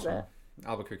should It's visit. awesome.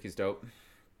 Albuquerque's dope.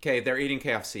 Okay, they're eating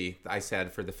KFC. I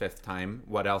said for the 5th time.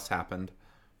 What else happened?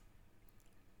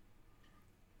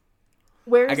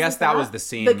 Where I is guess this that at? was the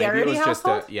scene. The Maybe it Garrity was just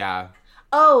household? a yeah.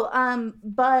 Oh,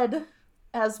 Bud,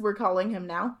 as we're calling him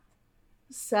now,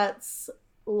 sets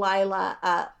Lila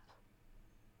up.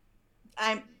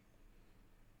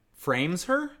 Frames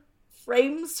her?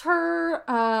 Frames her.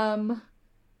 No,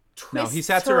 he Twists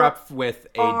sets her up with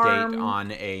a arm date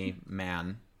on a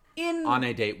man. in On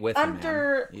a date with a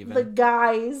under man. Even. the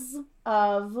guise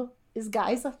of is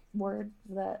guise a word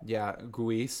that Yeah,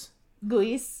 Guis.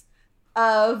 guise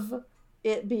of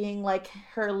it being like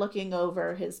her looking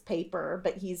over his paper,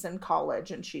 but he's in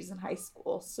college and she's in high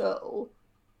school, so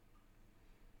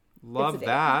Love date.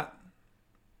 that.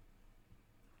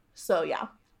 yeah.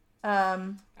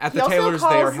 At he the also Taylors, they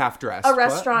are calls half dressed. a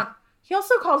restaurant. He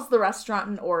also calls the restaurant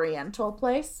an Oriental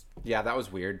place, Yeah, that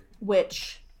was weird.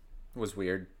 which Was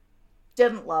weird.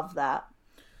 didn't love that.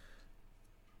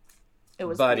 It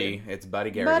was Buddy. weird. It's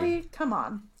Buddy Garrity. Buddy, come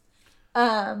on.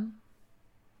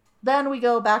 Then we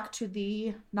go back to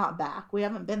the not back. We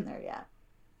haven't been there yet.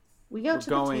 We go We're to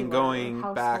going the Taylor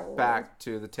household, back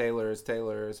to the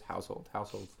Taylor's household.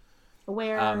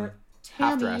 where half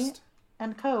Tammy dressed.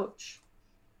 and Coach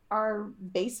are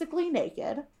basically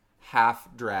naked.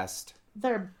 Half dressed.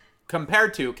 They're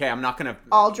Compared to, okay, I'm not gonna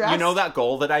all dressed. You know that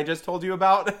goal that I just told you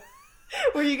about?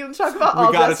 Were you going to talk about all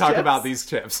We gotta dressed talk chips? about these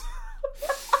chips.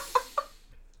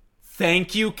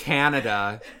 Thank you,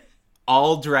 Canada.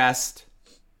 All dressed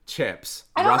chips.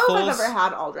 I don't know if Ruffles. I've ever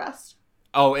had all dressed.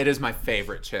 Oh, it is my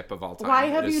favorite chip of all time. Why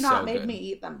It have is you not so made good. me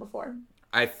eat them before?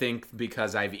 I think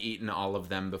because I've eaten all of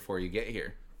them before you get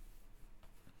here.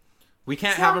 We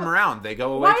can't So, have them around. They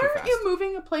go away Why too aren't fast. you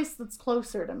moving a place that's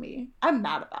closer to me? I'm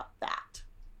mad about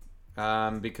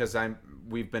that. Because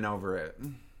we've been over it.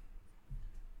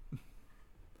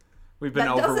 We've been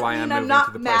That over doesn't why mean I'm I'm moving not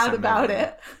to the place mad I'm about moving.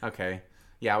 it. Okay.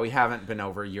 Yeah, we haven't been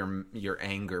over your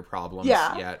anger problems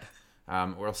Yeah. yet.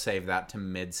 We'll save that to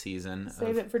mid-season.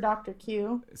 Save it for Dr.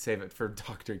 Q. Save it for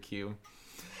Dr. Q.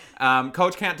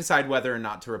 Coach can't decide whether or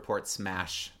not to report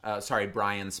Smash.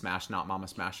 Brian Smash, not Mama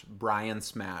Smash. Brian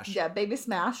Smash. Yeah, Baby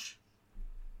Smash.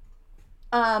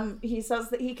 He says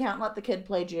that he can't let the kid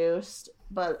play Juiced,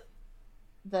 but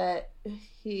that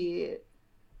he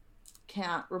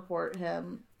can't report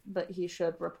him, but he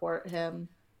should report him.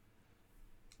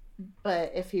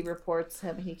 But if he reports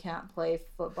him, he can't play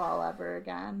football ever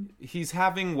again. He's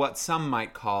having what some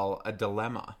might call a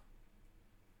dilemma.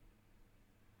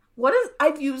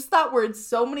 I've used that word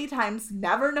so many times,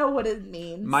 never know what it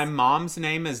means. My mom's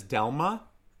name is Delma,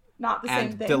 Not the same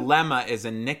and thing. dilemma is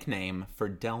a nickname for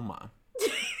Delma.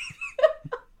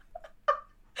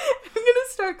 I'm gonna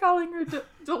start calling her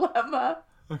Dilemma.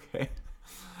 Okay.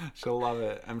 She'll love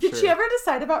it, I'm Did sure. she ever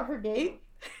decide about her gait?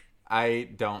 I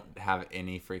don't have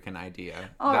any freaking idea.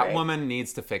 All that right. woman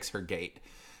needs to fix her gait.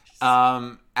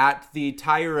 At the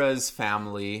Tyra's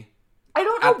family, I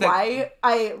don't know At the- why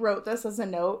I wrote this as a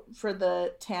note for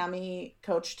the Tammy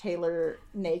Coach Taylor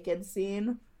naked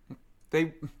scene,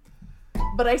 they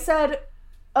but I said,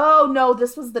 "Oh no,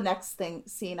 this was the next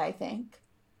scene." I think.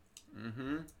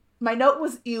 Mm-hmm. My note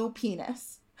was "ew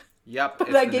penis," Yep. but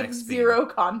it's I the gave next scene. zero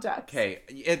context. Okay,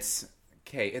 it's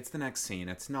the next scene.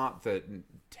 It's not the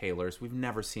Taylor's. We've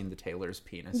never seen the Taylor's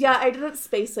penis. Yeah, I didn't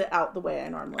space it out the way I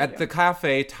normally At do. the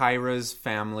cafe, Tyra's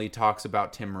family talks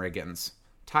about Tim Riggins.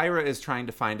 Tyra is trying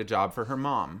to find a job for her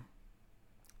mom.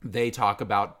 They talk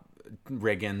about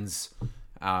Riggins'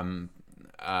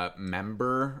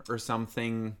 member or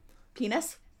something.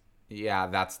 Penis. Yeah,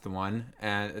 that's the one.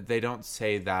 And they don't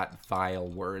say that vile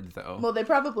word, though, Well, they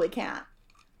probably can't.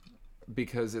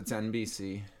 because it's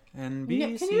NBC. Can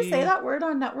NBC. you say that word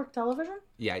on network television?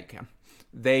 Yeah, you can.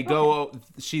 They go.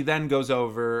 She then goes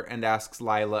over and asks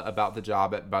Lila about the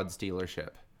job at Bud's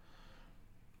dealership.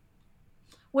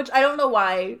 Which I don't know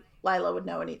why Lila would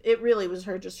know any. It really was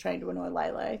her just trying to annoy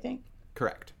Lila, I think.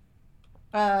 Correct.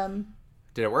 Um,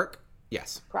 Did it work?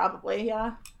 Yes. probably,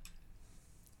 yeah.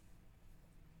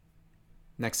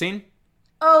 Next scene?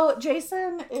 Oh,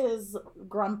 Jason is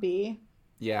grumpy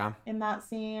Yeah. in that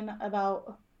scene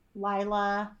about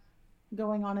Lila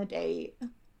going on a date.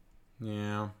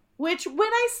 Yeah. Which, when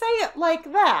I say it like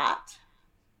that,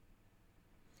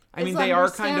 I mean, It's they are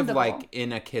kind of understandable. like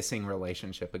in a kissing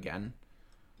relationship again.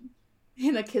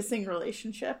 In a kissing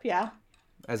relationship, yeah.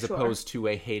 As opposed to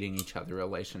a hating each other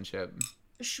relationship.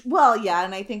 Well, yeah,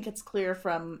 and I think it's clear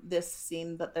from this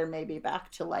scene that they're maybe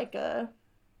back to like a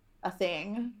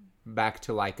thing. Back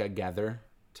to like a together.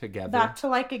 Back to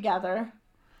like a gather.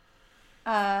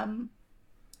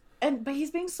 But he's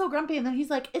being so grumpy, and then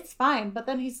he's like, it's fine, but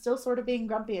then he's still sort of being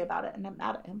grumpy about it, and I'm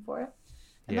mad at him for it.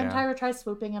 And then Tyra tries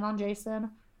swooping in on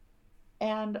Jason.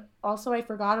 And also I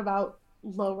forgot about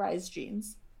low-rise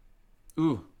jeans.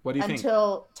 Ooh, what do you think?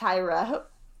 Until Tyra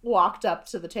walked up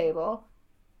to the table.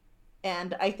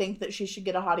 And I think that she should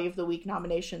get a Hottie of the Week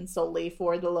nomination solely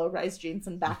for the low-rise jeans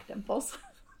and back dimples.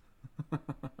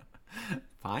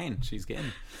 Fine, she's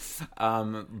getting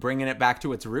bringing it back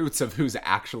to its roots of who's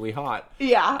actually hot.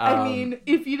 Yeah, I mean,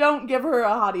 if you don't give her a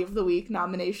Hottie of the Week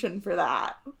nomination for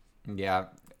that. Yeah.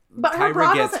 But her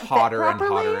bra gets hotter and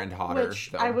hotter and hotter.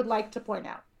 Which I would like to point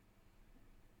out.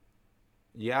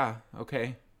 Yeah,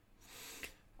 okay.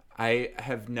 I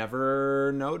have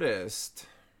never noticed.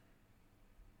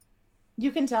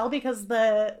 You can tell because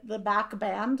the back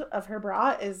band of her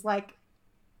bra is like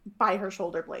by her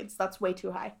shoulder blades. That's way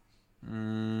too high.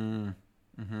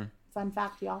 Mm-hmm. Fun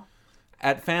fact, y'all.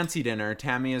 At Fancy Dinner,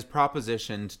 Tammy is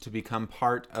propositioned to become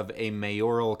part of a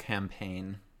mayoral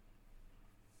campaign.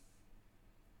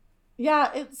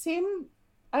 Yeah, it seemed...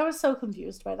 I was so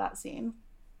confused by that scene.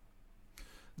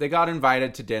 They got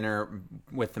invited to dinner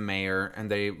with the mayor, and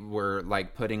they were,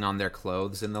 like, putting on their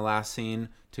clothes in the last scene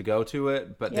to go to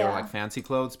it, but they were, like, fancy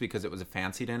clothes because it was a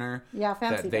fancy dinner. Yeah,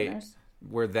 fancy dinners.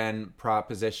 Were then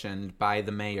propositioned by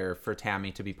the mayor for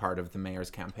Tammy to be part of the mayor's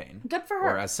campaign. Good for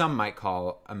her. Or as some might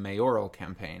call, a mayoral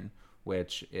campaign,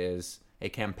 which is a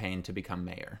campaign to become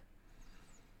mayor.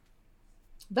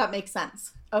 That makes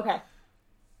sense. Okay.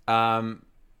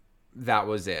 That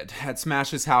was it. At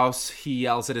Smash's house, he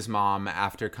yells at his mom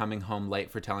after coming home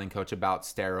late for telling Coach about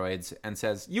steroids and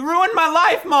says, "You ruined my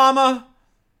life, Mama!"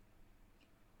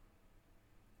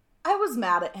 I was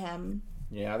mad at him.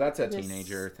 Yeah, that's a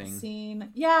teenager thing. Scene.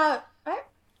 Yeah, I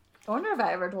wonder if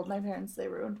I ever told my parents they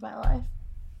ruined my life.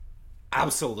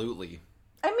 Absolutely.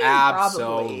 I mean,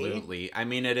 absolutely. Probably. I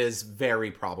mean, it is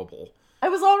very probable. I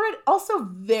was already also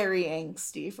very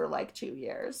angsty for like 2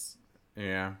 years.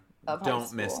 Yeah.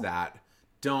 Don't miss that.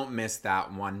 Don't miss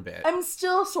that one bit. I'm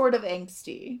still sort of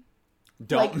angsty.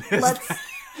 Don't miss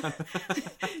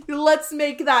that. Let's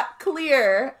make that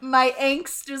clear. My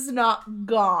angst is not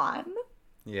gone.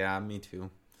 Yeah, me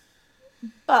too.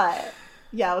 But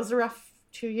yeah, it was a rough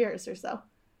 2 years or so.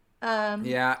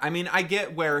 Yeah, I mean, I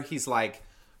get where he's like,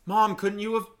 "Mom, couldn't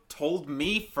you have told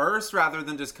me first rather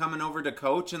than just coming over to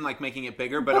Coach and like making it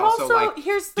bigger?" But also like,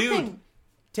 here's the dude, thing.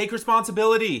 Take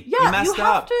responsibility. Yeah, you messed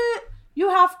up.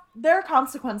 There are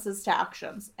consequences to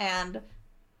actions, and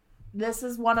this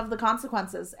is one of the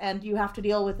consequences, and you have to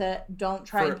deal with it. Don't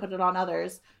try and put it on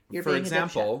others. You're being a dipshit. For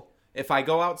example, if I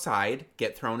go outside,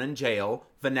 get thrown in jail,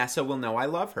 Vanessa will know I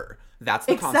love her. That's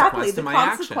the consequence to my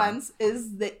action. The consequence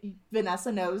is that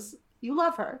Vanessa knows you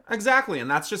love her. Exactly, and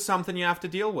that's just something you have to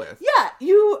deal with. Yeah,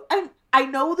 I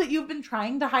know that you've been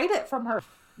trying to hide it from her,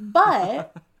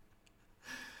 but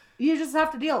you just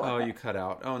have to deal with it. Oh, you cut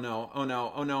out. Oh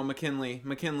no,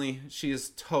 McKinley, she is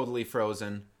totally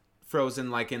frozen. Frozen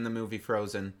like in the movie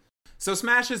Frozen. So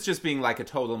Smash is just being like a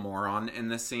total moron in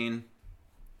this scene.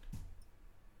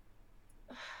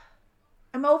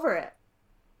 I'm over it.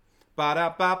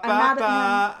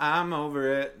 Ba-da-ba-ba-ba. I'm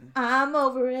over it. I'm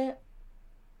over it.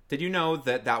 Did you know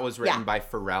that was written by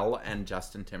Pharrell and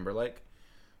Justin Timberlake?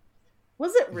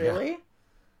 Was it really? Yeah.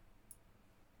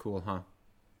 Cool, huh?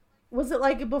 Was it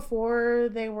like before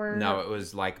they were... No, it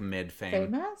was like mid-fame.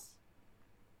 Famous?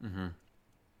 Mm-hmm.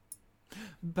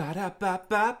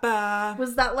 Ba-da-ba-ba-ba.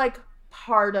 Was that like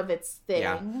part of its thing?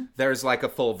 Yeah. There's like a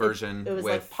full version It was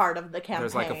like part of the campaign.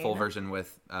 There's like a full version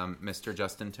with Mr.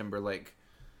 Justin Timberlake.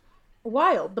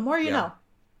 Wild. The more you know.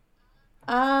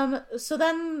 So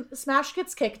then Smash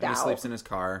gets kicked out. He sleeps in his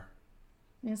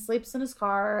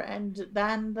car. And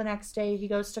then the next day he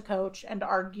goes to Coach and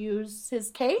argues his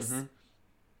case. Mm-hmm.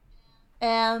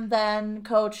 And then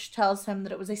Coach tells him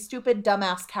that it was a stupid,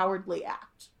 dumbass, cowardly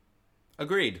act.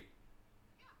 Agreed.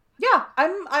 Yeah,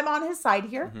 I'm on his side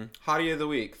here. Mm-hmm. Hottie of the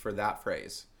week for that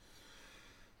phrase.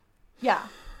 Yeah.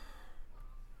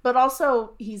 But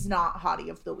also, he's not Hottie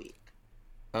of the week.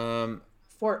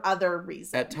 For other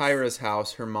reasons. At Tyra's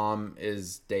house, her mom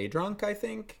is day drunk, I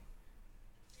think.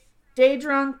 Day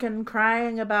drunk and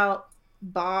crying about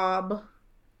Bob.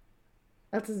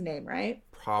 That's his name, right?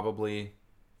 Probably.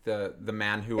 The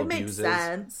man who abuses. It makes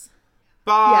sense.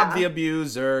 Bob the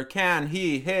abuser. Can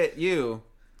he hit you?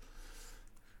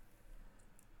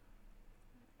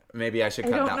 Maybe I should I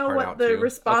cut don't that know part what out the too.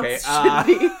 response Okay, should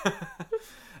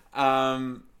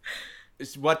be.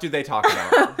 What do they talk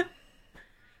about?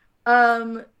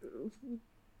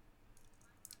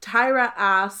 Tyra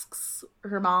asks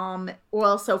her mom,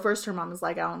 well, so first her mom is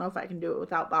like, I don't know if I can do it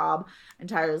without Bob. And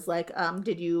Tyra's like,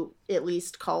 did you at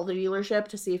least call the dealership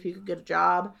to see if you could get a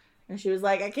job? And she was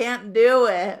like, I can't do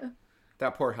it.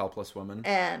 That poor helpless woman.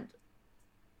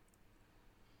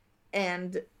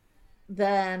 And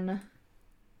then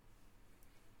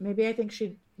maybe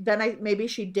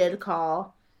she did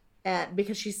call, and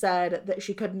because she said that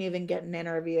she couldn't even get an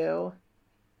interview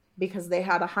because they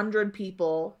had 100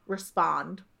 people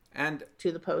respond And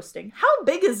to the posting. How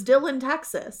big is Dillon,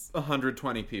 Texas?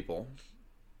 120 people.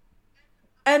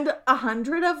 And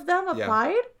 100 of them Yeah.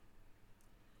 applied?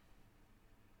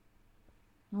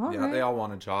 Yeah, they all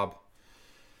want a job.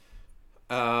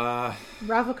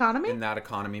 Rough economy? In that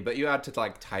economy. But you had to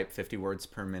like type 50 words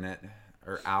per minute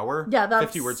or hour. Yeah, that's...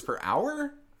 50 words per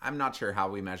hour? I'm not sure how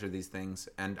we measure these things.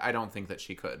 And I don't think that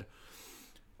she could.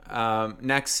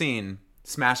 Next scene.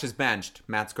 Smash is benched.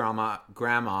 Matt's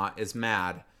grandma is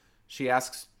mad. She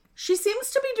asks... She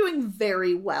seems to be doing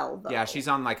very well, though. Yeah, she's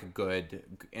on like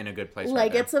in a good place like,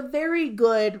 right now. it's a very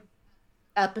good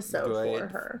episode for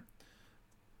her.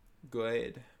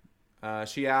 Good.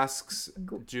 She asks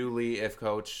Julie if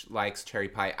Coach likes cherry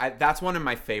pie. That's one of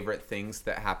my favorite things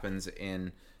that happens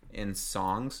in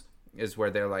songs, is where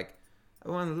they're like, I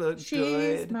want to look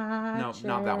good. No,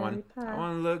 not that one. Pie. I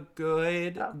want to look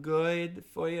good. Oh. Good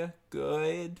for you.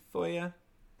 Good for you.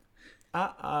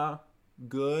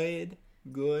 Good.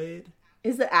 Good.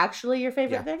 Is it actually your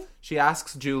favorite thing? She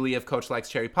asks Julie if Coach likes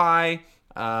cherry pie.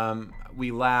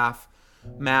 We laugh.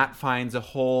 Matt finds a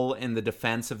hole in the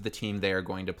defense of the team they are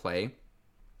going to play.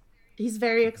 He's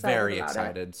very excited. Very about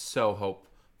excited. It. So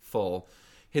hopeful.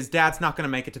 His dad's not going to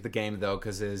make it to the game, though,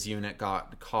 because his unit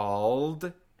got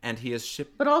called, and he is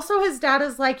shipped. But also his dad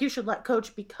is like, you should let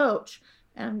Coach be Coach.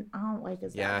 And I don't like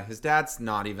his dad. Yeah, his dad's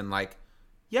not even like,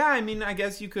 yeah, I mean, I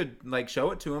guess you could like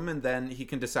show it to him, and then he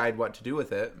can decide what to do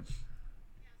with it.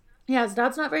 Yeah, his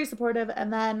dad's not very supportive.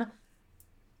 And then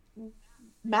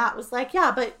Matt was like,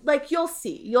 yeah, but like, you'll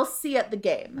see at the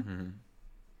game. Mm-hmm.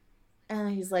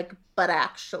 And he's like, but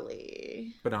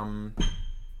actually,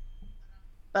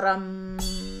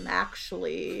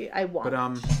 actually, I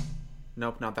won't.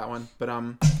 Nope, not that one.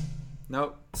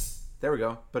 Nope. There we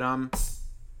go.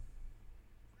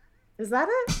 Is that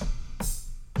it?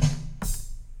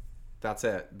 That's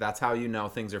it. That's how you know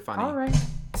things are funny. All right.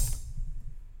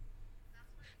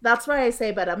 That's why I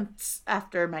say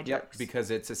after my jokes. Yep, because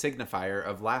it's a signifier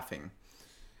of laughing.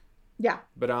 Yeah.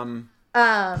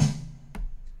 And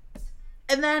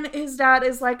then his dad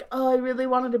is like, oh, I really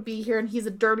wanted to be here, and he's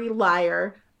a dirty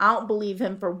liar. I don't believe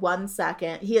him for 1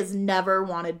 second. He has never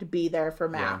wanted to be there for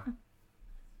Matt.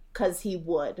 Because he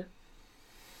would.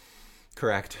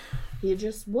 Correct. He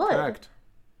just would. Correct.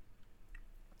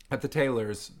 At the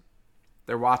Taylors,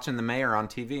 they're watching the mayor on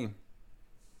TV.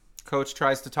 Coach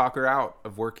tries to talk her out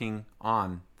of working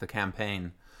on the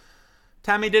campaign.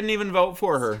 Tammy didn't even vote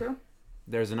for her. True.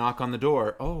 There's a knock on the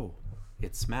door. Oh,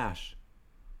 it's Smash.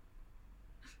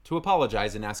 To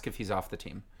apologize and ask if he's off the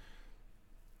team.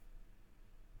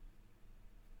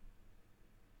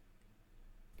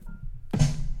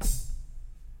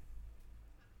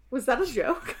 Was that a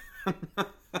joke?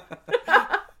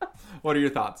 What are your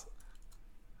thoughts?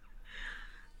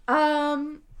 I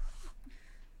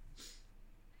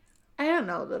don't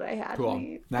know that I had Cool.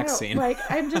 any. Next scene. Like,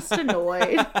 I'm just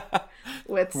annoyed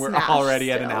with We're Smash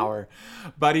already at an still. hour.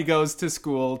 Buddy goes to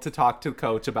school to talk to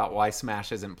Coach about why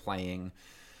Smash isn't playing.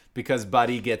 Because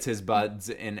Buddy gets his buds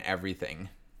in everything.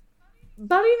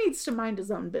 Buddy needs to mind his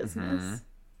own business. Mm-hmm.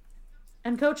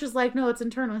 And Coach is like, no, it's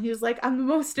internal. He was like, I'm the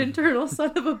most internal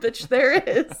son of a bitch there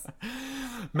is.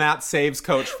 Matt saves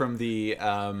Coach from the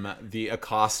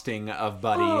accosting of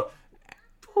Buddy. Oh,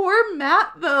 poor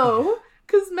Matt, though.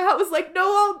 Because Matt was like,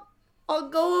 no, I'll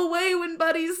go away when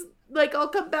Buddy's, like, I'll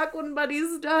come back when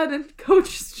Buddy's done. And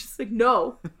Coach is just like,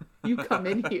 no, you come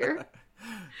in here.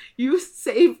 You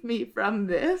save me from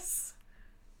this.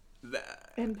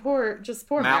 And poor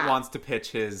Matt. Matt wants to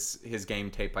pitch his game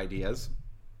tape ideas.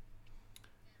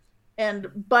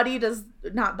 And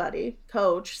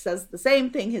Coach says the same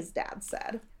thing his dad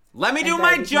said. Let me And do then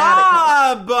my he's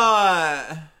mad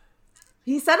job!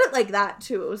 He said it like that,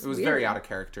 too. It was weird. Very out of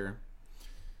character.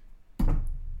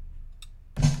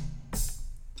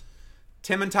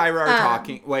 Tim and Tyra are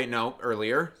talking. Wait, no,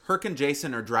 earlier. Herc and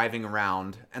Jason are driving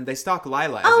around, and they stalk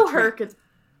Lila as a treat. Herc is...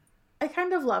 I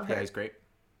kind of love Herc. Yeah, he's great.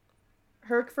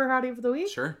 Herc for Hottie of the Week?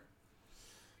 Sure.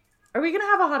 Are we going to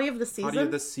have a Hottie of the Season? Hottie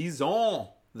of the season.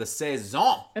 the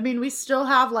saison. I mean, we still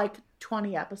have like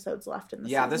 20 episodes left in the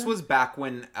season. This was back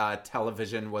when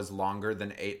television was longer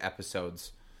than 8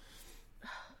 episodes.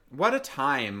 What a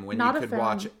time when you could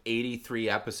watch 83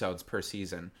 episodes per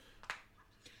season.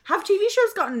 Have TV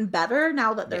shows gotten better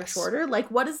now that they're Yes. shorter?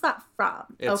 Like, what is that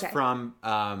from? It's from,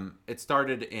 it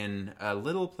started in a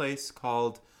little place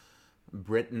called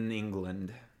Britain,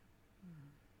 England.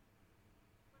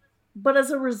 But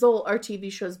as a result, are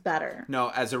TV shows better? No,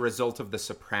 as a result of The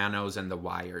Sopranos and The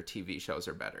Wire, TV shows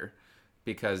are better.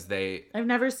 Because they... I've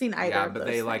never seen either of those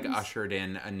but they like things. ushered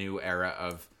in a new era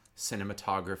of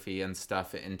cinematography and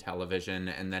stuff in television,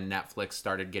 and then Netflix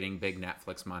started getting big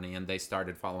Netflix money, and they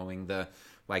started following the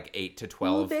like 8 to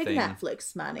 12 big thing.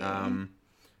 Netflix money.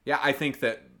 I think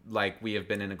that like we have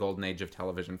been in a golden age of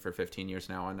television for 15 years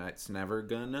now, and it's never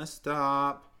gonna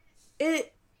stop.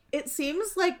 It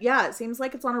seems like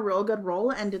it's on a real good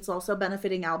roll, and it's also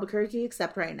benefiting Albuquerque,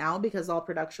 except right now because all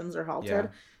productions are halted. Yeah.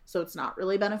 So it's not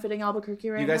really benefiting Albuquerque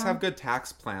right now. You guys have good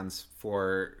tax plans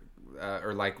for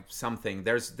or like something.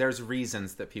 There's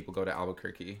reasons that people go to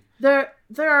Albuquerque. There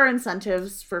are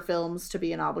incentives for films to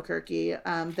be in Albuquerque.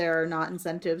 There are not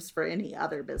incentives for any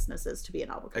other businesses to be in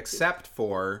Albuquerque. Except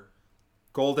for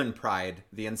Golden Pride.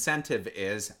 The incentive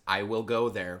is I will go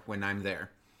there when I'm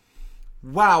there.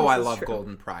 Wow, I love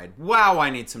Golden Pride. Wow, I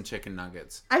need some chicken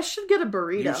nuggets. I should get a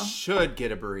burrito. You should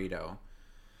get a burrito.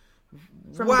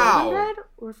 From Golden Pride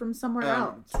or from somewhere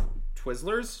else?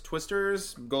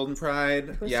 Twisters, Golden Pride.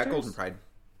 Twisters? Yeah, Golden Pride.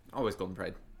 Always Golden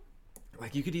Pride.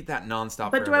 Like, you could eat that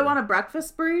nonstop But forever. do I want a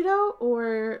breakfast burrito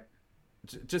or...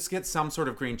 Just get some sort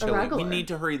of green chili. We need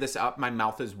to hurry this up. My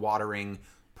mouth is watering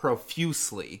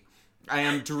profusely. I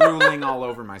am drooling all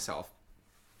over myself.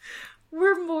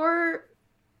 We're more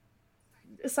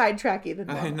sidetracky than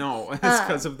normal. I know. It's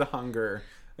because of the hunger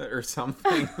or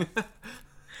something.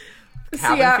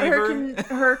 So yeah,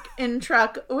 Herc in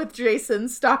truck with Jason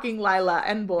stalking Lila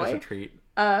and Boy. As a treat.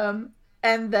 And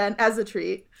then as a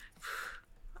treat.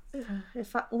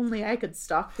 If only I could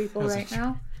stalk people right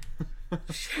now.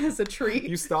 As a treat.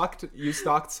 You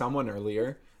stalked someone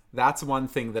earlier. That's one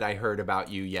thing that I heard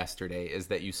about you yesterday, is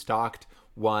that you stalked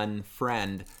one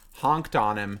friend, honked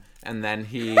on him, and then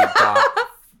he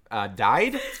got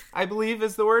died, I believe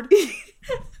is the word.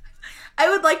 I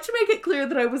would like to make it clear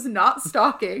that I was not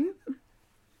stalking.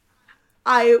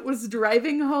 I was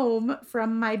driving home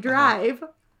from my drive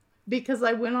because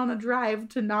I went on a drive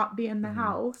to not be in the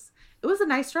house. It was a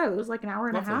nice drive. It was like an hour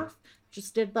and a half.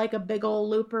 Just did like a big old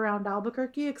loop around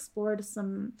Albuquerque, explored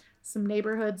some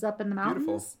neighborhoods up in the mountains.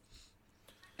 Beautiful.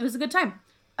 It was a good time.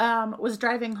 Was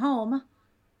driving home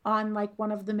on like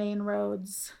one of the main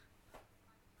roads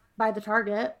by the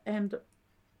Target, and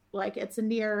like it's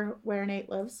near where Nate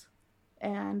lives.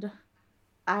 And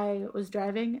I was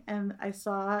driving and I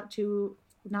saw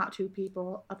not two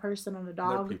people, a person and a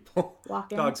dog. They're people.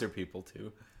 Walking. Dogs are people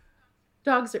too.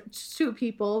 Dogs are two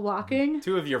people walking.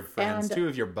 Two of your friends, And- two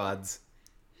of your buds.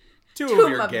 Two Two of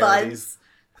your of my Garys.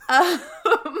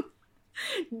 buds.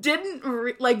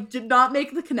 Did not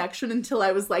make the connection until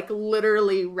I was like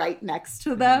literally right next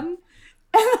to them. And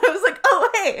I was like, oh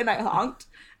hey, and I honked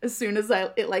as soon as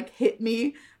it like hit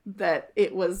me that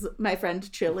it was my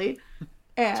friend Chili.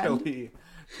 And Chili.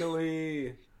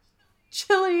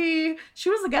 Chili. She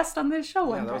was a guest on this show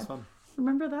one Yeah, that time. was fun.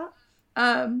 Remember that?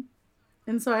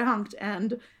 And so I honked,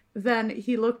 and then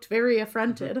he looked very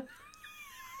affronted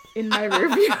in my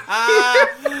review.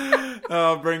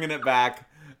 Oh, bringing it back.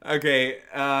 Okay,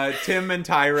 Tim and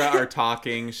Tyra are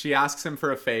talking. She asks him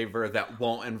for a favor that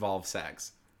won't involve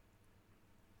sex.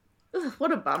 Ugh,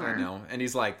 what a bummer. I know. And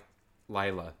he's like,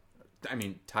 Tyra.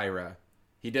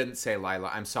 He didn't say Lila.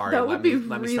 I'm sorry. That would be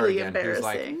let me start really again. He was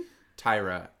like, embarrassing.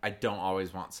 Tyra, I don't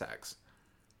always want sex.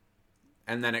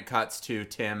 And then it cuts to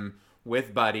Tim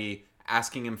with Buddy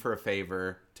asking him for a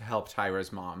favor to help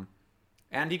Tyra's mom.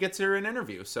 And he gets her an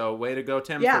interview. So way to go,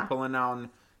 Tim, for pulling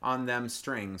on them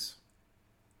strings.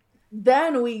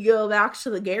 Then we go back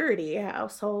to the Garrity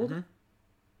household,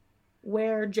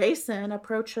 where Jason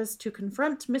approaches to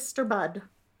confront Mr. Bud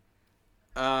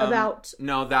about...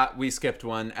 No, that we skipped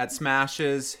one. At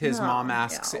Smashes, his mom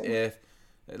asks if,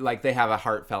 like, they have a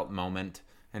heartfelt moment.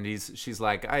 And she's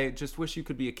like, I just wish you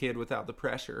could be a kid without the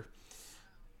pressure.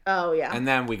 Oh, yeah. And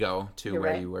then we go to You're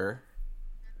where right. you were.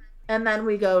 And then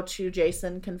we go to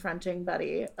Jason confronting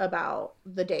Buddy about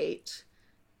the date.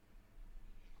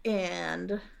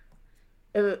 And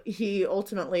he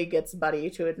ultimately gets Buddy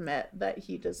to admit that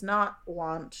he does not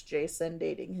want Jason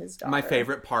dating his daughter. My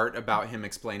favorite part about him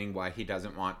explaining why he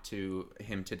doesn't want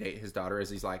him to date his daughter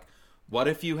is he's like, what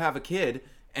if you have a kid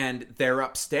and they're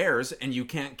upstairs and you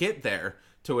can't get there.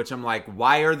 To which I'm like,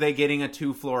 why are they getting a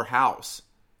 2-floor house?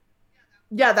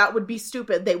 Yeah, that would be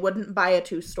stupid. They wouldn't buy a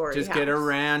 2-story Just house. get a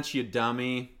ranch, you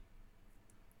dummy.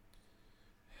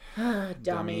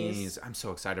 Dummies. I'm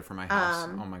so excited for my house.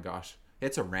 Oh my gosh.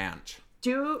 It's a ranch. Do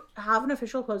you have an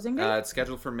official closing date? It's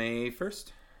scheduled for May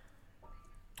 1st.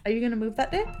 Are you going to move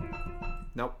that day?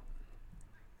 Nope.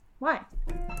 Why?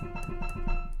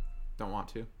 Don't want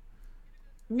to.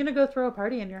 I'm going to go throw a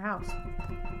party in your house.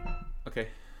 Okay.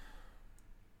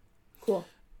 Cool.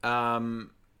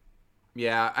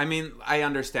 Yeah, I mean, I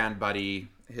understand Buddy,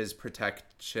 his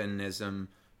protectionism,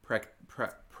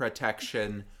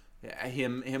 protection,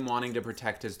 him wanting to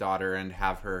protect his daughter and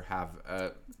have her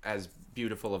have as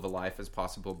beautiful of a life as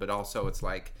possible, but also it's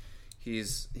like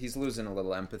he's losing a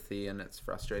little empathy and it's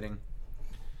frustrating.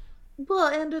 Well,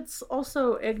 and it's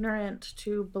also ignorant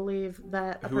to believe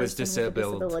that a Who is person with a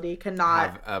disabled disability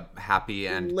cannot have a happy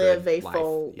and live good a life.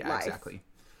 full Yeah, life. exactly.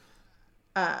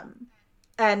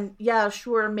 And yeah,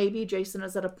 sure, maybe Jason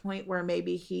is at a point where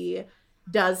maybe he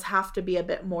does have to be a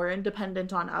bit more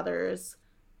independent on others.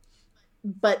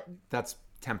 But that's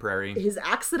temporary. his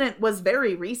accident was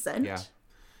very recent. Yeah.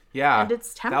 Yeah. And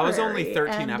it's temporary. That was only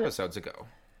 13 episodes ago.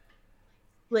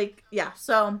 Like, yeah,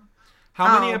 so...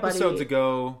 How many Buddy, episodes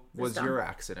ago was done. your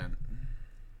accident?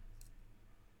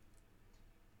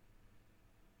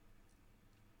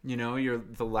 You know, you're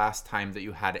the last time that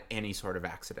you had any sort of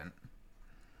accident.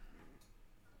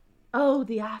 Oh,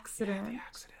 the accident. Yeah, the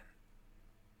accident.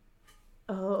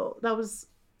 Oh, that was...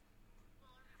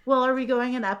 Well, are we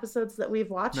going in episodes that we've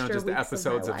watched? No, or just the weeks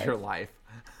episodes of, my of your life? life.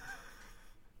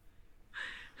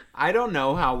 I don't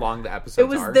know how long the episodes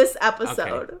are. It was this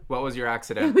episode. Okay. What was your It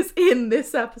accident? was in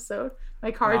this episode.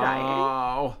 My car dying.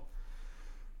 Oh.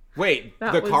 Wait,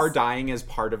 the car dying is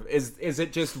part of... Is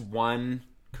it just one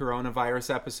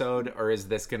coronavirus episode, or is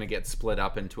this going to get split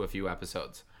up into a few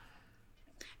episodes?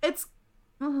 It's...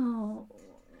 Oh.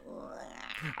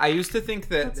 I used to think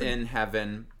that in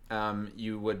heaven,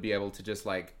 you would be able to just,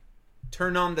 like,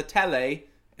 turn on the tele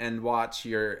and watch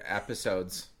your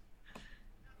episodes.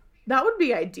 That would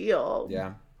be ideal.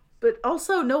 Yeah. But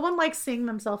also, no one likes seeing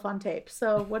themselves on tape.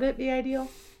 So, would it be ideal?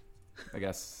 I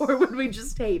guess. Or would we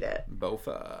just hate it?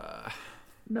 Bofa.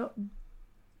 No.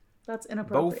 That's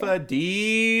inappropriate. Bofa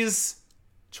D's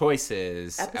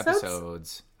choices.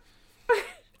 Episodes?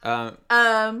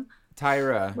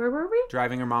 Tyra. Where were we?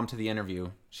 Driving her mom to the interview.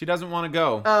 She doesn't want to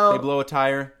go. Oh. They blow a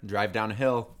tire, drive down a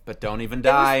hill, but don't even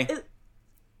die.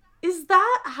 Is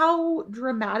that how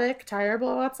dramatic tire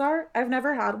blowouts are? I've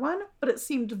never had one, but it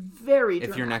seemed very dramatic.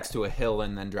 If you're next to a hill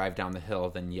and then drive down the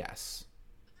hill, then yes.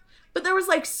 But there was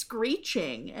like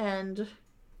screeching and...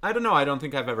 I don't know. I don't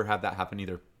think I've ever had that happen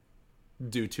either.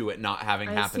 Due to it not having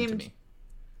happened to me.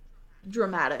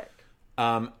 Dramatic.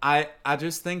 I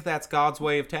just think that's God's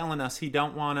way of telling us he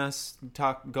don't want us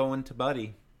going to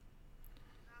Buddy.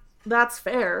 That's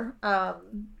fair.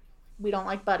 We don't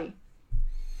like Buddy.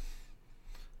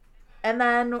 And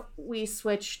then we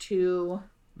switch to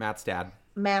Matt's dad.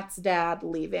 Matt's dad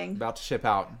leaving. About to ship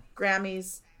out.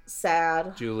 Grammy's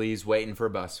sad. Julie's waiting for a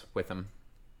bus with him.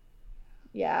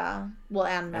 Yeah. Well,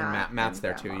 and Matt. And Matt's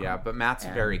there too, yeah. But Matt's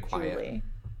very quiet. Julie.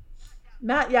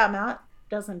 Matt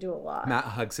doesn't do a lot. Matt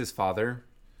hugs his father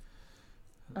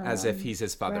as if he's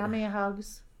his father. Grammy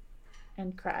hugs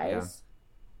and cries.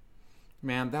 Yeah.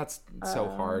 Man, that's so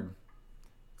hard.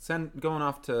 Going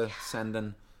off to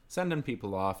sending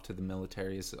people off to the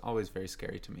military is always very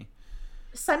scary to me.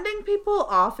 Sending people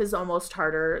off is almost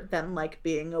harder than like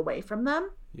being away from them.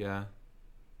 Yeah.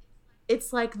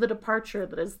 It's like the departure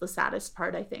that is the saddest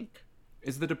part, I think.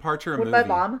 Is the departure a when movie? My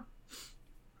mom,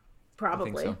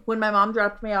 probably. I think so. When my mom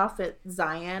dropped me off at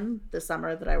Zion the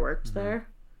summer that I worked there,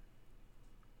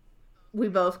 we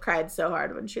both cried so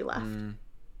hard when she left.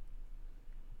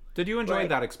 Did you enjoy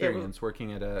that experience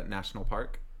working at a national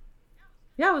park?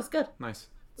 Yeah, it was good. Nice.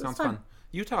 Sounds fun.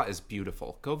 Utah is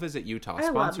beautiful. Go visit Utah. I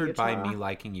Sponsored love by Utah. Me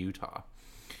Liking Utah.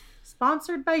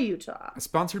 Sponsored by Utah.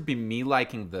 Sponsored by me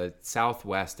liking the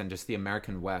Southwest and just the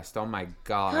American West. Oh my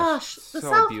gosh. Gosh, the so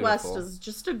Southwest beautiful. is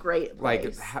just a great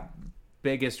place. Like,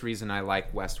 biggest reason I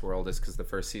like Westworld is because the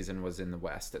first season was in the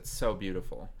West. It's so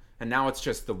beautiful. And now it's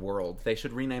just the world. They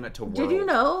should rename it to World. Did you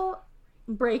know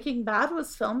Breaking Bad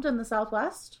was filmed in the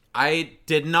Southwest? I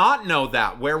did not know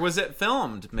that. Where was it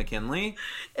filmed, McKinley?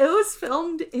 It was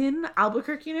filmed in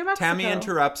Albuquerque, New Mexico. Tammy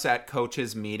interrupts at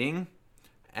Coach's meeting,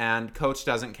 and Coach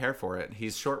doesn't care for it.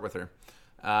 He's short with her.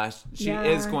 She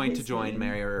is going to join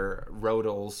Mayor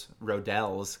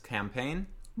Rodell's campaign.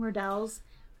 Rodell's.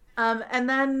 And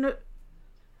then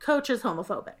Coach is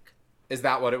homophobic. Is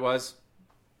that what it was?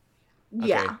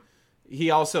 Yeah. Okay. He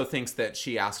also thinks that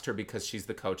she asked her because she's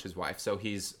the coach's wife, so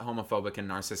he's homophobic and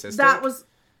narcissistic. That was,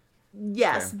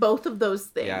 yes, okay. Both of those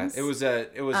things. Yeah, it was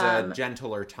a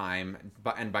gentler time,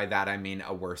 and by that I mean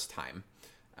a worse time.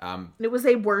 It was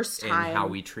a worse time in how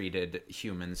we treated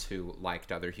humans who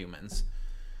liked other humans.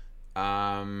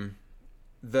 And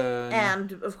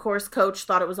of course, Coach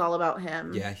thought it was all about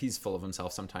him. Yeah, he's full of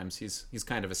himself sometimes. He's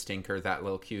kind of a stinker, that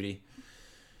little cutie.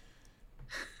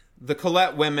 The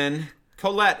Colette women.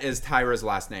 Colette is Tyra's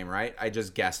last name, right? I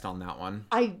just guessed on that one.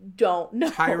 I don't know.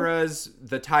 The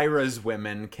Tyra's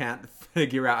women can't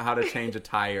figure out how to change a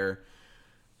tire.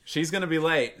 She's going to be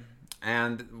late.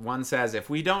 And one says, if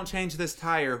we don't change this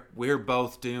tire, we're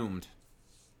both doomed.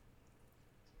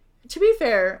 To be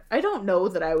fair, I don't know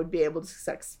that I would be able to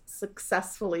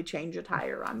successfully change a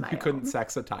tire on my own. You couldn't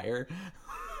sex a tire?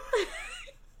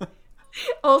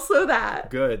 Also that.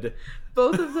 Good.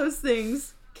 Both of those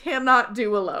things cannot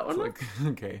do alone. Like,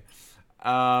 okay.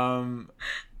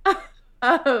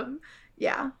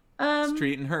 Yeah.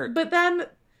 Street and Hurt. But then,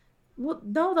 well,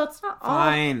 no, that's not all.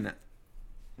 Fine.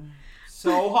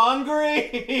 So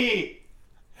hungry!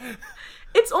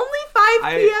 It's only 5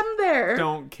 p.m. there.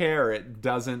 Don't care. It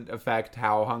doesn't affect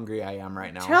how hungry I am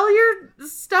right now. Tell your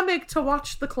stomach to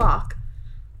watch the clock.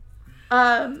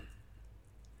 Tyra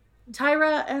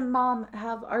and Mom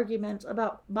have argument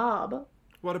about Bob.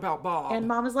 What about Bob? And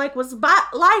Mom is like, was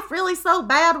life really so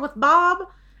bad with Bob?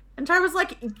 And Tyra's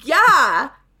like,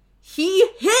 yeah, he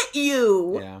hit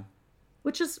you. Yeah.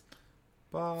 Which is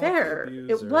Bob fair.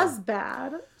 Abuser. It was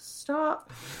bad.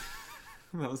 Stop.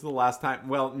 That was the last time.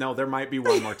 Well, no, there might be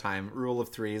one more time. Rule of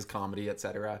threes, comedy,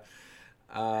 etc.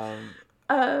 Yeah,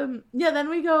 then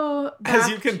we go back As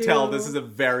you can tell, this is a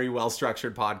very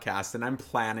well-structured podcast, and I'm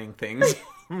planning things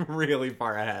really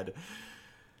far ahead.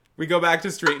 We go back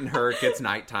to Street and Herc. It's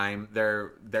nighttime.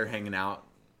 They're hanging out.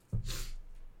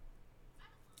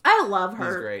 I love her.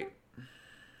 He's great.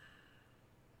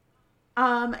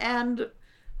 And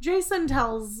Jason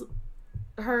tells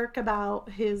Herc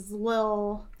about his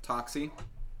little Toxie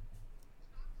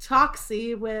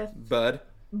with Bud.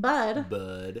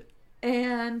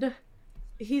 And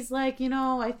he's like,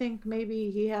 I think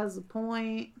maybe he has a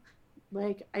point.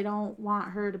 Like, I don't want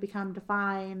her to become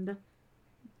defined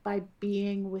by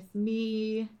being with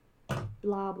me,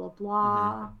 blah, blah,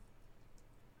 blah. Mm-hmm.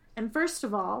 And first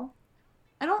of all,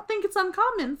 I don't think it's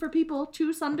uncommon for people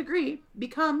to some degree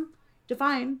become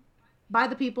defined by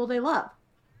the people they love,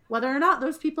 whether or not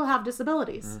those people have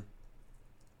disabilities. Mm.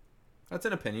 That's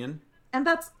an opinion. And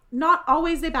that's not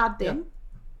always a bad thing. Yeah.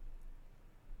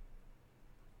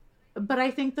 But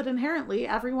I think that inherently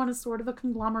everyone is sort of a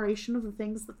conglomeration of the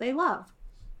things that they love.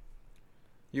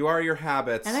 You are your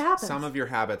habits. And it happens. Some of your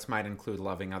habits might include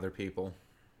loving other people.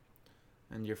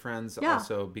 And your friends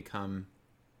also become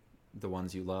the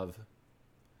ones you love.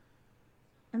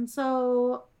 And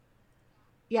so,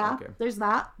 there's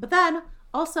that. But then,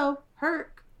 also,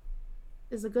 Herc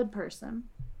is a good person.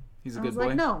 He's a good boy? I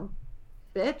was like, no,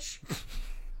 bitch.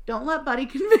 Don't let Buddy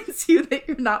convince you that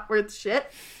you're not worth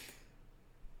shit.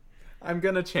 I'm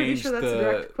going to change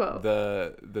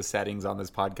the settings on this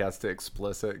podcast to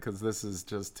explicit because this is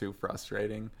just too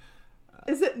frustrating.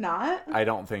 Is it not? I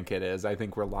don't think it is. I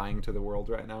think we're lying to the world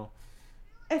right now.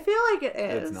 I feel like it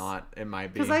is. It's not. It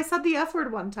might be. Because I said the F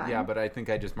word one time. Yeah, but I think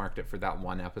I just marked it for that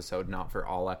one episode, not for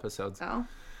all episodes. Oh.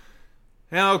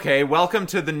 Okay, welcome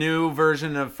to the new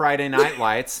version of Friday Night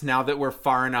Lights, now that we're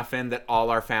far enough in that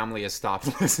all our family has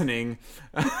stopped listening.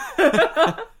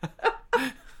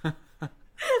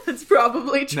 That's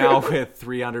probably true. Now with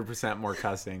 300% more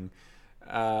cussing.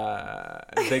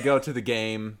 They go to the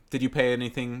game. Did you pay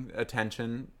anything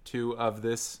attention to of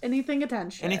this? Anything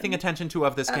attention to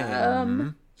of this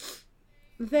game?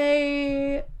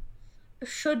 They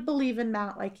should believe in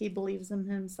Matt like he believes in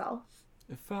himself.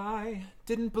 If I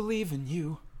didn't believe in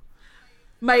you.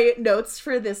 My notes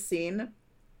for this scene,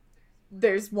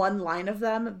 there's one line of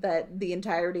them that the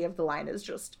entirety of the line is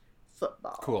just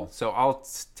football. Cool. So I'll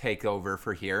take over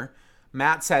for here.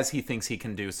 Matt says he thinks he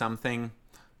can do something.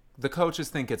 The coaches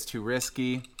think it's too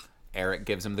risky. Eric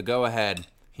gives him the go-ahead.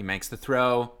 He makes the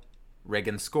throw.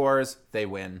 Reagan scores. They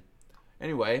win.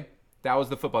 Anyway, that was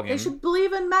the football game. They should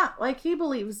believe in Matt like he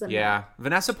believes in Matt. Yeah.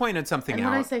 Vanessa pointed something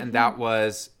out, and that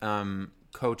was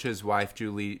Coach's wife,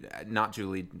 Julie. Not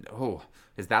Julie. Oh,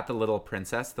 is that the little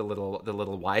princess? The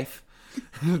little wife?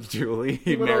 Julie.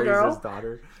 He marries his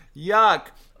daughter. Yuck.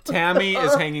 Tammy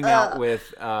is hanging out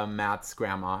with Matt's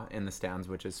grandma in the stands,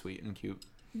 which is sweet and cute.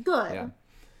 Good. Yeah.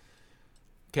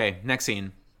 Okay, next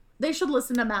scene. They should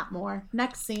listen to Matt more.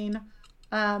 Next scene.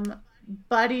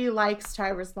 Buddy likes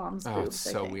Tyra's mom's boobs. Oh, it's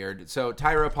so weird. So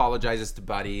Tyra apologizes to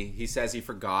Buddy. He says he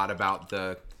forgot about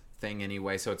the thing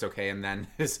anyway, so it's okay. And then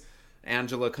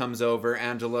Angela comes over,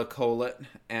 Angela Collett,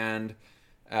 and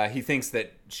he thinks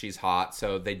that she's hot,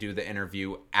 so they do the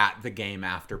interview at the game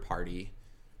after party.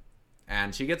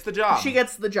 And she gets the job. She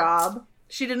gets the job.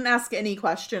 She didn't ask any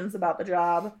questions about the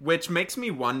job. Which makes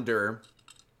me wonder,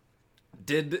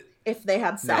 if they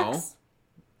had sex? No.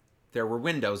 There were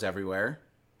windows everywhere.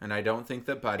 And I don't think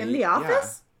that Buddy... In the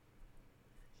office?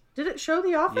 Yeah. Did it show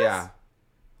the office? Yeah.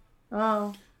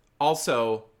 Oh.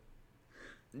 Also,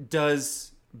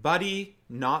 does Buddy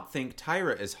not think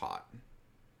Tyra is hot?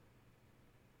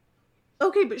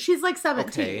 Okay, but she's like 17.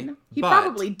 Okay, he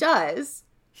probably does.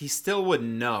 He still would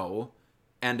know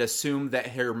and assume that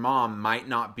her mom might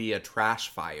not be a trash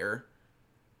fire.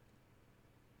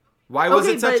 Why was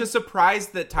it such a surprise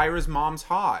that Tyra's mom's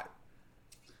hot?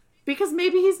 Because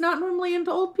maybe he's not normally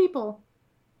into old people.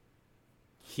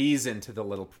 He's into the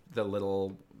little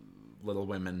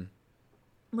women.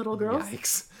 Little girls?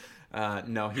 Yikes.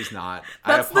 No, he's not.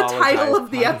 That's the title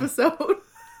of the episode.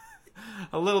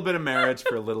 A little bit of marriage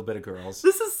for a little bit of girls.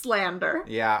 This is slander.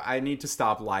 Yeah, I need to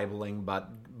stop libeling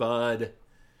Bud.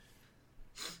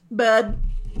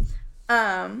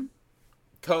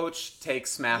 Coach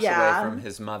takes Smash away from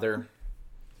his mother.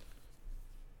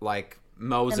 Like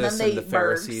Moses and the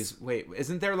Pharisees. Wait,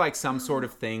 isn't there like some sort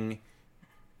of thing?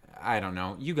 I don't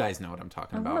know. You guys know what I'm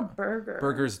talking about. I want a burger.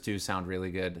 Burgers do sound really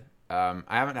good. I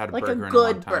haven't had a burger in a long time.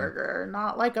 Like a good burger,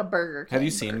 not like a Burger King. Have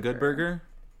you seen Good Burger?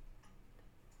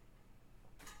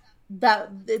 That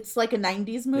it's like a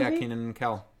 90s movie? Yeah, Kenan and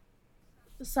Kel.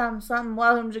 Some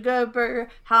welcome to Good Burger.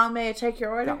 How may I take your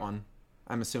order? That one.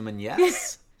 I'm assuming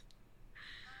yes.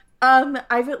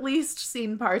 I've at least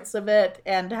seen parts of it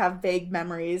and have vague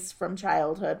memories from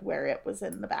childhood where it was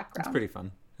in the background.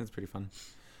 It's pretty fun.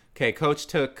 Okay, Coach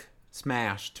took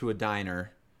Smash to a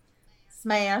diner.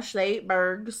 Smash, they ate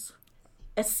burgers.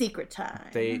 A secret time.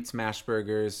 They ate Smash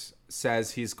burgers.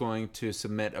 Says he's going to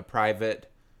submit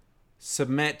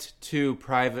to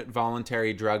private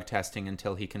voluntary drug testing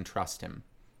until he can trust him.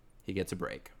 He gets a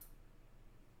break.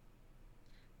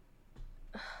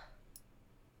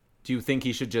 Do you think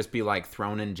he should just be, like,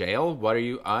 thrown in jail? What are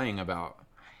you eyeing about?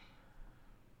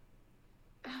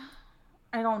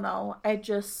 I don't know.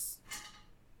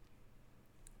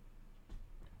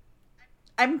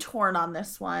 I'm torn on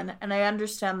this one, and I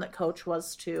understand that Coach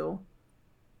was too.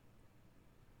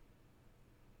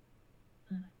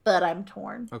 But I'm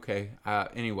torn. Okay.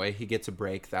 Anyway, he gets a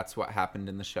break. That's what happened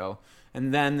in the show.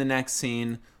 And then the next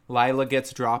scene, Lila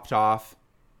gets dropped off.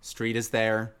 Street is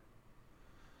there.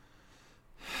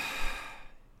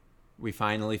 We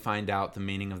finally find out the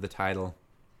meaning of the title.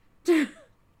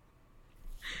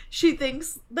 She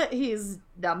thinks that he's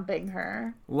dumping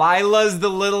her. Lila's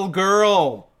the little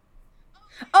girl.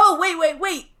 Oh,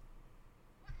 wait.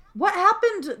 What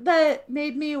happened that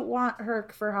made me want her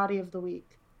for Hottie of the Week?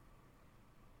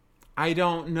 I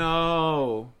don't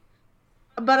know.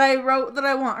 But I wrote that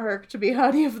I want Herc to be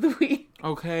Hottie of the Week.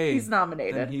 Okay. He's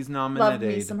nominated. Then he's nominated.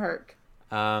 Love me some Herc.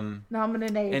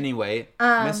 Nominated. Anyway,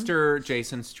 Mr.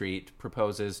 Jason Street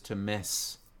proposes to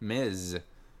Ms. Mrs.?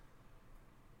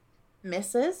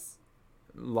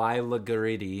 Lila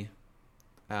Garidi.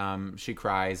 She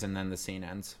cries and then the scene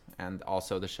ends. And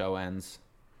also the show ends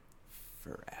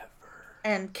forever.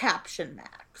 And caption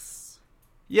Max.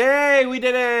 Yay, we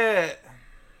did it!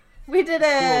 We did it! Cool,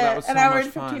 that was so An hour much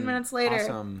and 15 fun. minutes later.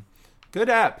 Awesome. Good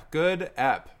ep.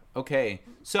 Okay,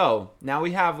 so now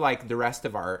we have like the rest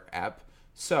of our ep.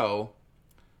 So,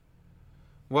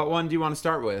 what one do you want to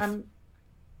start with?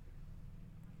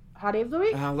 Hottie of the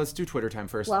Week? Let's do Twitter time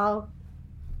first. I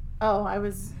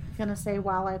was going to say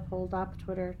while I pulled up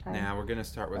Twitter time. Nah, we're going to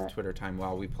start with Twitter time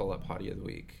while we pull up Hottie of the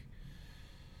Week.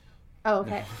 Oh,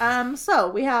 okay. So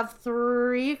we have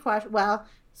 3 questions. Well,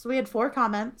 so we had 4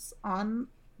 comments on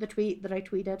the tweet that I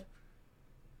tweeted.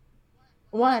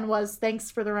 One was, thanks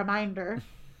for the reminder.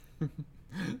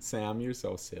 Sam, you're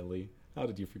so silly. How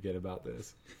did you forget about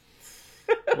this?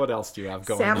 What else do you have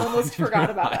going on? Sam almost forgot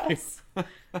about us.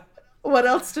 What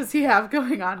else does he have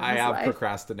going on in his life?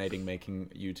 Procrastinating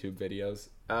making YouTube videos.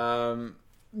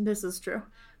 This is true.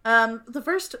 The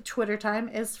first Twitter time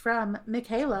is from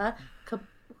Michaela.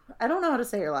 I don't know how to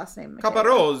say your last name. Michaela.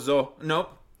 Caparozzo.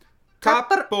 Nope.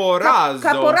 Caporazzo.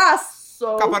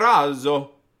 Caporazzo.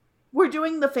 We're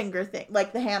doing the finger thing,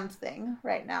 like the hand thing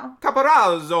right now.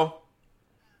 Caporazzo.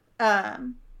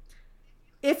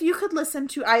 If you could listen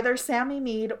to either Sammy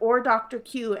Mead or Dr.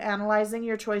 Q analyzing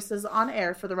your choices on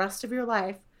air for the rest of your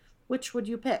life, which would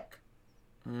you pick?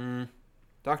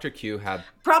 Dr. Q had...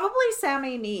 Probably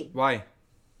Sammy Mead. Why?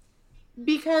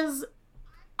 Because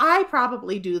I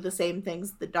probably do the same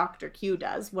things that Dr. Q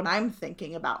does when I'm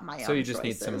thinking about my own So you just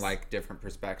choices. need some, like, different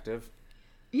perspective?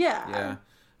 Yeah. Yeah.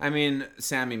 I mean,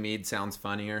 Sammy Mead sounds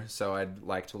funnier, so I'd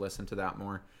like to listen to that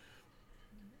more.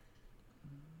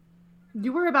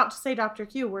 You were about to say Dr.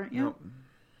 Q, weren't you? Nope.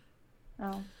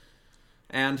 Oh.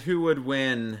 And who would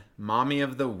win Mommy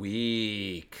of the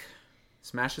Week?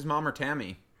 Smash's mom or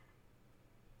Tammy?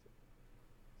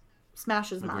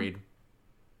 Smash's mom. Agreed.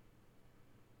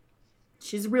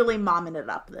 She's really momming it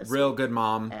up this Real week. good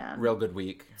mom. And Real good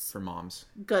week for moms.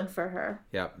 Good for her.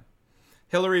 Yep.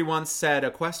 Hillary once said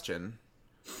a question.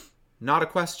 Not a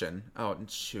question. Oh,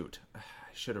 shoot. I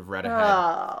should have read ahead.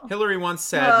 Oh. Hillary once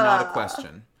said not a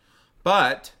question.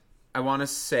 But I want to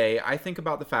say, I think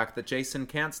about the fact that Jason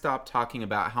can't stop talking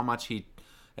about how much he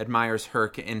admires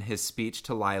Herc in his speech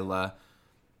to Lila.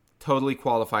 Totally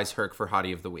qualifies Herc for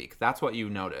Hottie of the Week. That's what you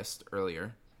noticed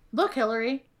earlier. Look,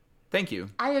 Hillary. Thank you.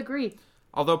 I agree.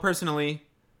 Although personally,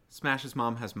 Smash's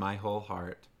mom has my whole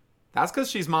heart. That's because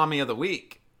she's Mommy of the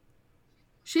Week.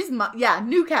 She's,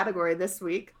 new category this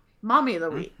week. Mommy of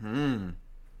the Week.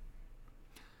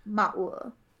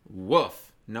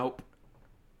 Woof. Nope.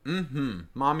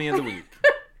 Mommy of the Week.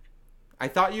 I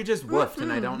thought you just woofed,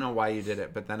 and I don't know why you did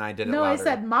it, but then I did it No, louder. I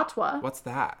said Matwa. What's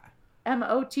that?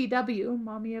 MOTW,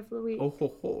 Mommy of the Week. Oh,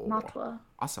 ho, ho. Matwa.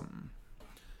 Awesome.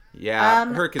 Yeah,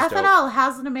 Herc is FNL dope.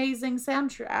 has an amazing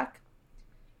soundtrack.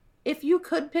 If you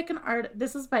could pick an art,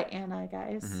 this is by Anna,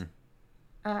 guys.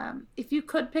 If you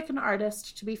could pick an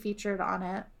artist to be featured on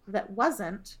it that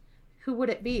wasn't, who would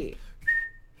it be?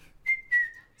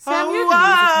 Sam, you're the music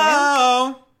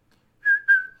man.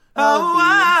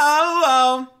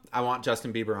 Oh. I want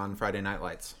Justin Bieber on Friday Night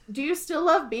Lights. Do you still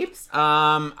love Beeps?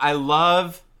 I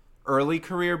love early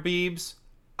career Biebs.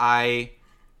 I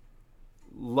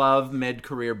love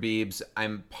mid-career Biebs.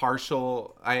 I'm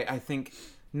partial. I think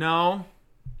no.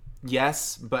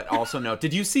 Yes, but also no.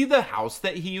 Did you see the house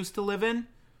that he used to live in?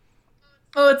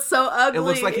 Oh, it's so ugly. It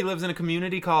looks like he lives in a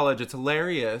community college. It's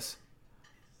hilarious.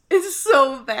 It's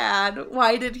so bad.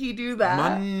 Why did he do that?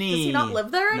 Money. Does he not live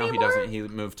there anymore? No, he doesn't. He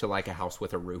moved to like a house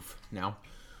with a roof now.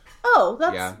 Oh,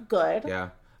 that's good. Yeah.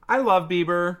 I love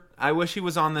Bieber. I wish he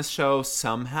was on this show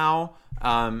somehow.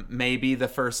 Maybe the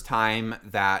first time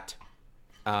that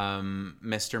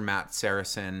Mr. Matt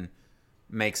Saracen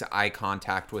makes eye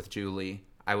contact with Julie,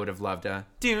 I would have loved a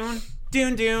Dune.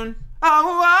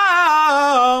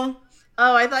 Oh.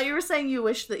 Oh, I thought you were saying you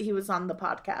wish that he was on the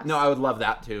podcast. No, I would love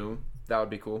that too. That would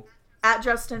be cool. At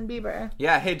Justin Bieber.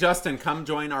 Yeah. Hey, Justin, come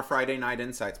join our Friday Night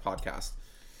Insights podcast.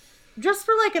 Just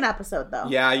for like an episode, though.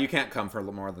 Yeah, you can't come for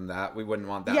more than that. We wouldn't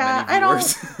want that many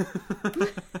viewers.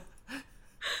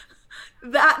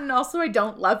 That, and also I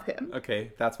don't love him.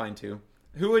 Okay, that's fine too.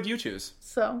 Who would you choose?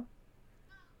 So,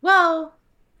 well,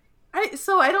 I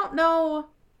don't know.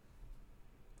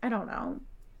 I don't know.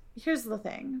 Here's the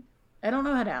thing. I don't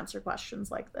know how to answer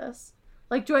questions like this.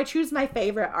 Like, do I choose my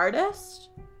favorite artist?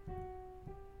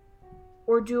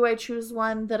 Or do I choose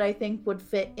one that I think would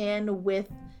fit in with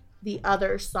the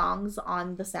other songs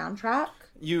on the soundtrack?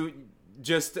 You,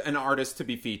 just an artist to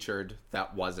be featured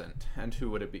that wasn't. And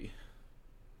who would it be?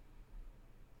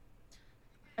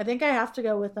 I think I have to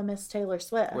go with a Miss Taylor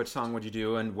Swift. Which song would you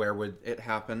do and where would it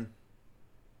happen?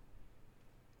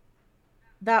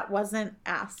 That wasn't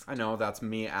asked. I know, that's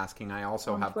me asking. I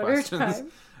also have Twitter questions.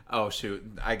 time. Oh, shoot.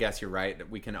 I guess you're right.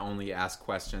 We can only ask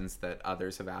questions that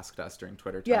others have asked us during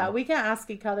Twitter time. Yeah, we can't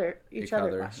ask each other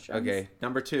questions. Okay,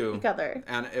 number 2. Each other.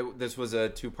 And this was a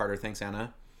 2-parter. Thanks,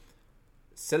 Anna.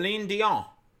 Celine Dion.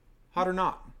 Hot or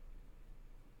not?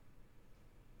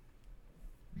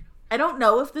 I don't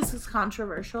know if this is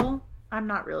controversial. I'm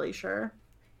not really sure.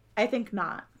 I think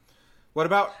not. What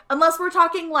about... Unless we're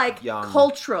talking, like, Young.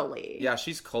 culturally. Yeah,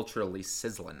 she's culturally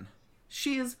sizzling.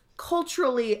 She's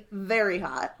culturally very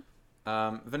hot.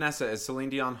 Vanessa, is Celine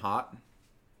Dion hot?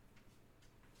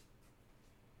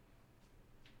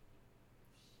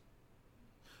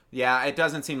 Yeah, it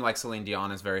doesn't seem like Celine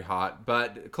Dion is very hot,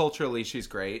 but culturally she's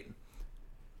great.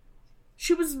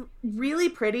 She was really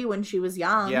pretty when she was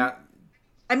young. Yeah.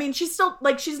 I mean, she's still,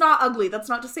 like, she's not ugly. That's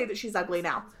not to say that she's ugly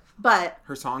now. But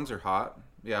Her songs are hot.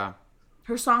 Yeah.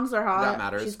 her songs are hot. That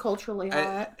matters. She's culturally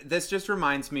hot. This just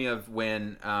reminds me of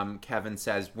when Kevin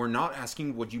says, we're not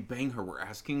asking would you bang her, we're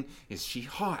asking is she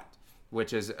hot?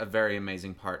 Which is a very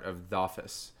amazing part of The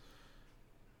Office.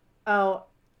 Oh.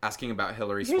 Asking about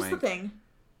Hilary Here's Swank. the thing.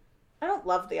 I don't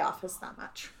love The Office that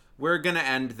much. We're going to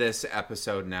end this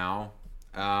episode now.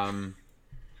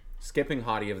 Skipping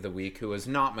Hottie of the Week, who is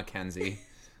not Mackenzie.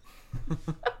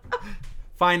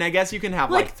 Fine, I guess you can have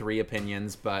like 3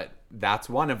 opinions, but that's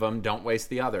one of them. Don't waste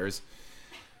the others.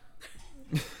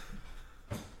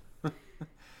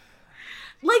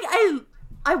 Like,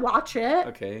 I watch it.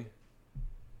 Okay.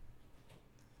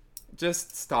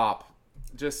 Just stop.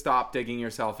 Just stop digging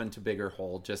yourself into bigger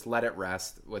hole. Just let it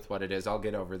rest with what it is. I'll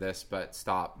get over this, but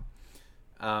stop.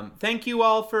 Thank you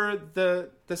all for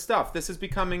the stuff. This is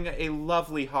becoming a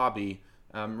lovely hobby,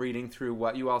 reading through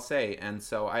what you all say, and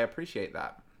so I appreciate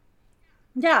that.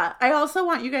 Yeah, I also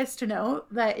want you guys to know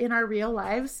that in our real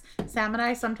lives, Sam and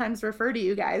I sometimes refer to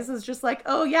you guys as just like,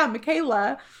 oh yeah,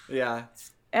 Michaela. Yeah.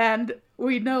 And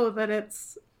we know that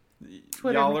it's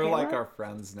Twitter Y'all are Michaela like our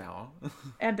friends now.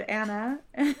 and Anna.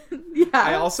 Yeah.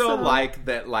 I also like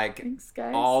that, like, thanks,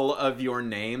 guys. all of your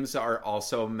names are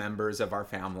also members of our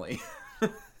family.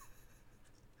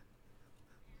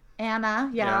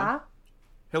 Anna, yeah.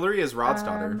 Hillary is Rod's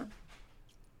daughter.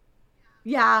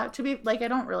 Yeah, to be like, I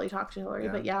don't really talk to Hillary,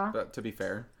 but yeah. But to be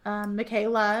fair,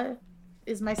 Michaela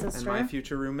is my sister. and my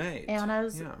future roommate.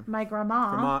 Anna's my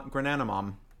grandma. Granana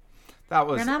Mom. That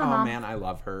was, Granana oh Mom. man, I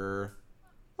love her.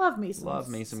 Love me some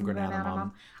Granana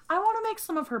Mom. I want to make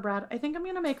some of her bread. I think I'm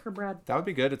going to make her bread. That would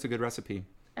be good. It's a good recipe.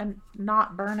 And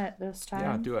not burn it this time.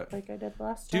 Yeah, do it. Like I did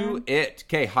last time. Do it.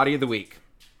 Okay, hottie of the week.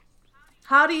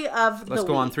 Hottie of the week. Let's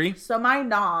go on 3. So my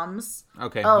noms.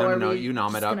 Okay, no, you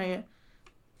nom it up.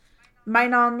 My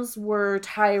noms were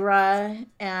Tyra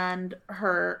and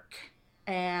Herc,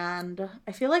 and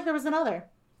I feel like there was another.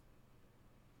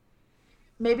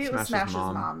 Maybe it was Smash's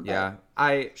mom. Yeah,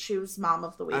 she was mom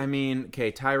of the week. I mean,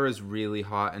 okay, Tyra's really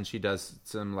hot, and she does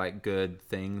some like good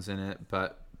things in it,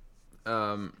 but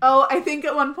I think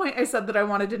at one point I said that I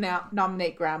wanted to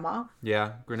nominate Grandma.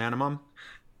 Yeah, Granana Mom.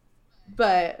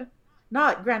 But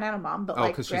not Granana Mom, but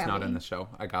like because she's not in the show.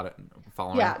 I got it.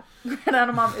 Following. Yeah,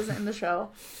 Granana Mom isn't in the show.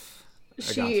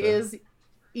 She is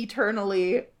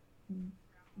eternally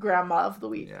Grandma of the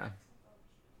week.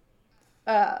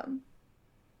 Yeah.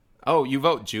 Oh, you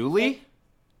vote Julie?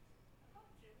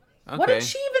 Okay. What did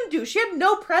she even do? She had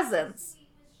no presence.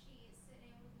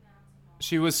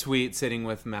 She was sweet sitting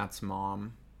with Matt's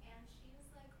mom.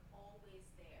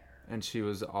 And she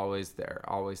was always there.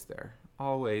 Always there.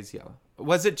 Always yellow.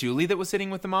 Was it Julie that was sitting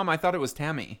with the mom? I thought it was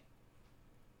Tammy.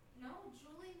 No,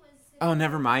 Julie was sitting. Oh,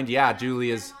 never mind. Yeah,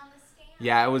 Julie is...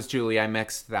 Yeah, it was Julie. I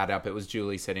mixed that up. It was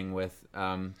Julie sitting with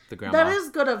the grandma. That is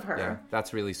good of her. Yeah,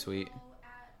 that's really sweet.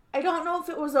 I don't know if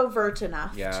it was overt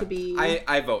enough to be...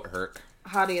 I vote Herc.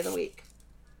 Hottie of the week.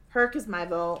 Herc is my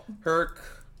vote. Herc,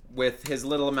 with his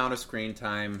little amount of screen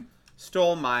time,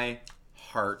 stole my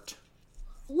heart.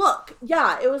 Look,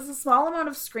 yeah, it was a small amount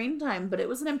of screen time, but it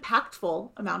was an impactful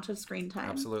amount of screen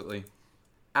time. Absolutely.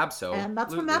 And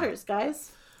that's what matters,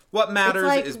 guys. What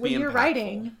matters is being when you're impactful.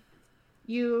 writing,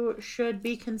 you should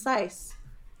be concise.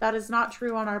 That is not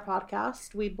true on our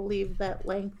podcast. We believe that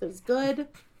length is good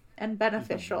and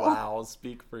beneficial. Wow,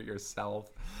 speak for yourself.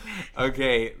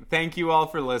 Okay, thank you all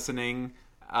for listening.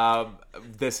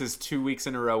 This is 2 weeks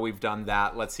in a row we've done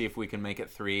that. Let's see if we can make it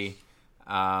 3.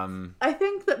 I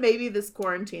think that maybe this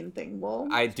quarantine thing will.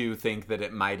 I do think that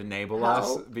it might enable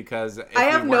help. us because if I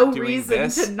have we no weren't doing reason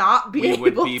this, to not be we able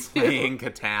would be to. playing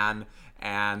Catan,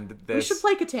 and this. We should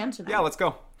play Catan tonight. Yeah, let's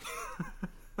go.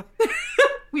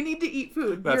 We need to eat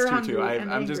food. That's You're true too. hungry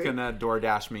and I'm just angry. gonna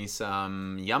DoorDash me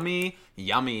some yummy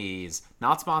yummies.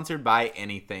 Not sponsored by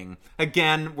anything.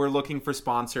 Again, we're looking for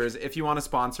sponsors. If you want to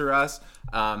sponsor us,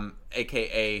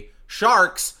 aka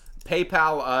Sharks,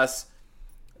 PayPal us.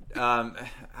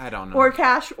 I don't know. Or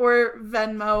cash, or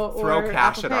Venmo, Throw or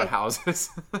cash Apple at our Pay. houses.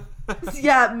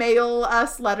 Yeah, mail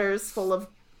us letters full of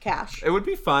cash. It would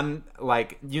be fun.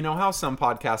 Like, you know how some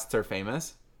podcasts are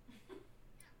famous?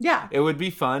 Yeah. It would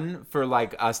be fun for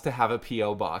like us to have a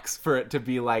P.O. box, for it to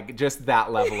be like just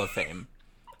that level of fame.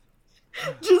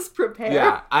 Just prepare.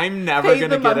 Yeah, I'm never Pay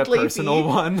going to the get a monthly personal fee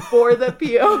one. for the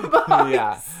P.O. box.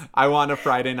 Yeah, I want a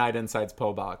Friday Night Insights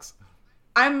PO box.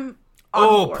 I'm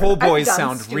on board. Po' boys I've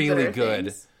done sound really stupider good.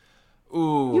 things.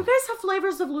 Ooh. You guys have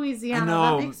flavors of Louisiana. I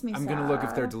know. That makes me I'm sad. going to look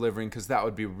if they're delivering because that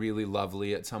would be really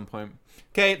lovely at some point.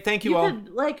 Okay, thank you You all. could,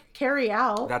 like, carry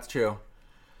out. That's true.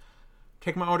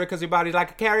 Take my order because your body's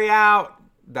like a carry out.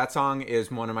 That song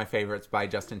is one of my favorites by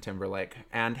Justin Timberlake.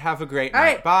 And have a great night.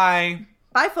 right. Bye.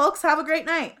 Bye, folks. Have a great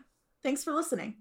night. Thanks for listening.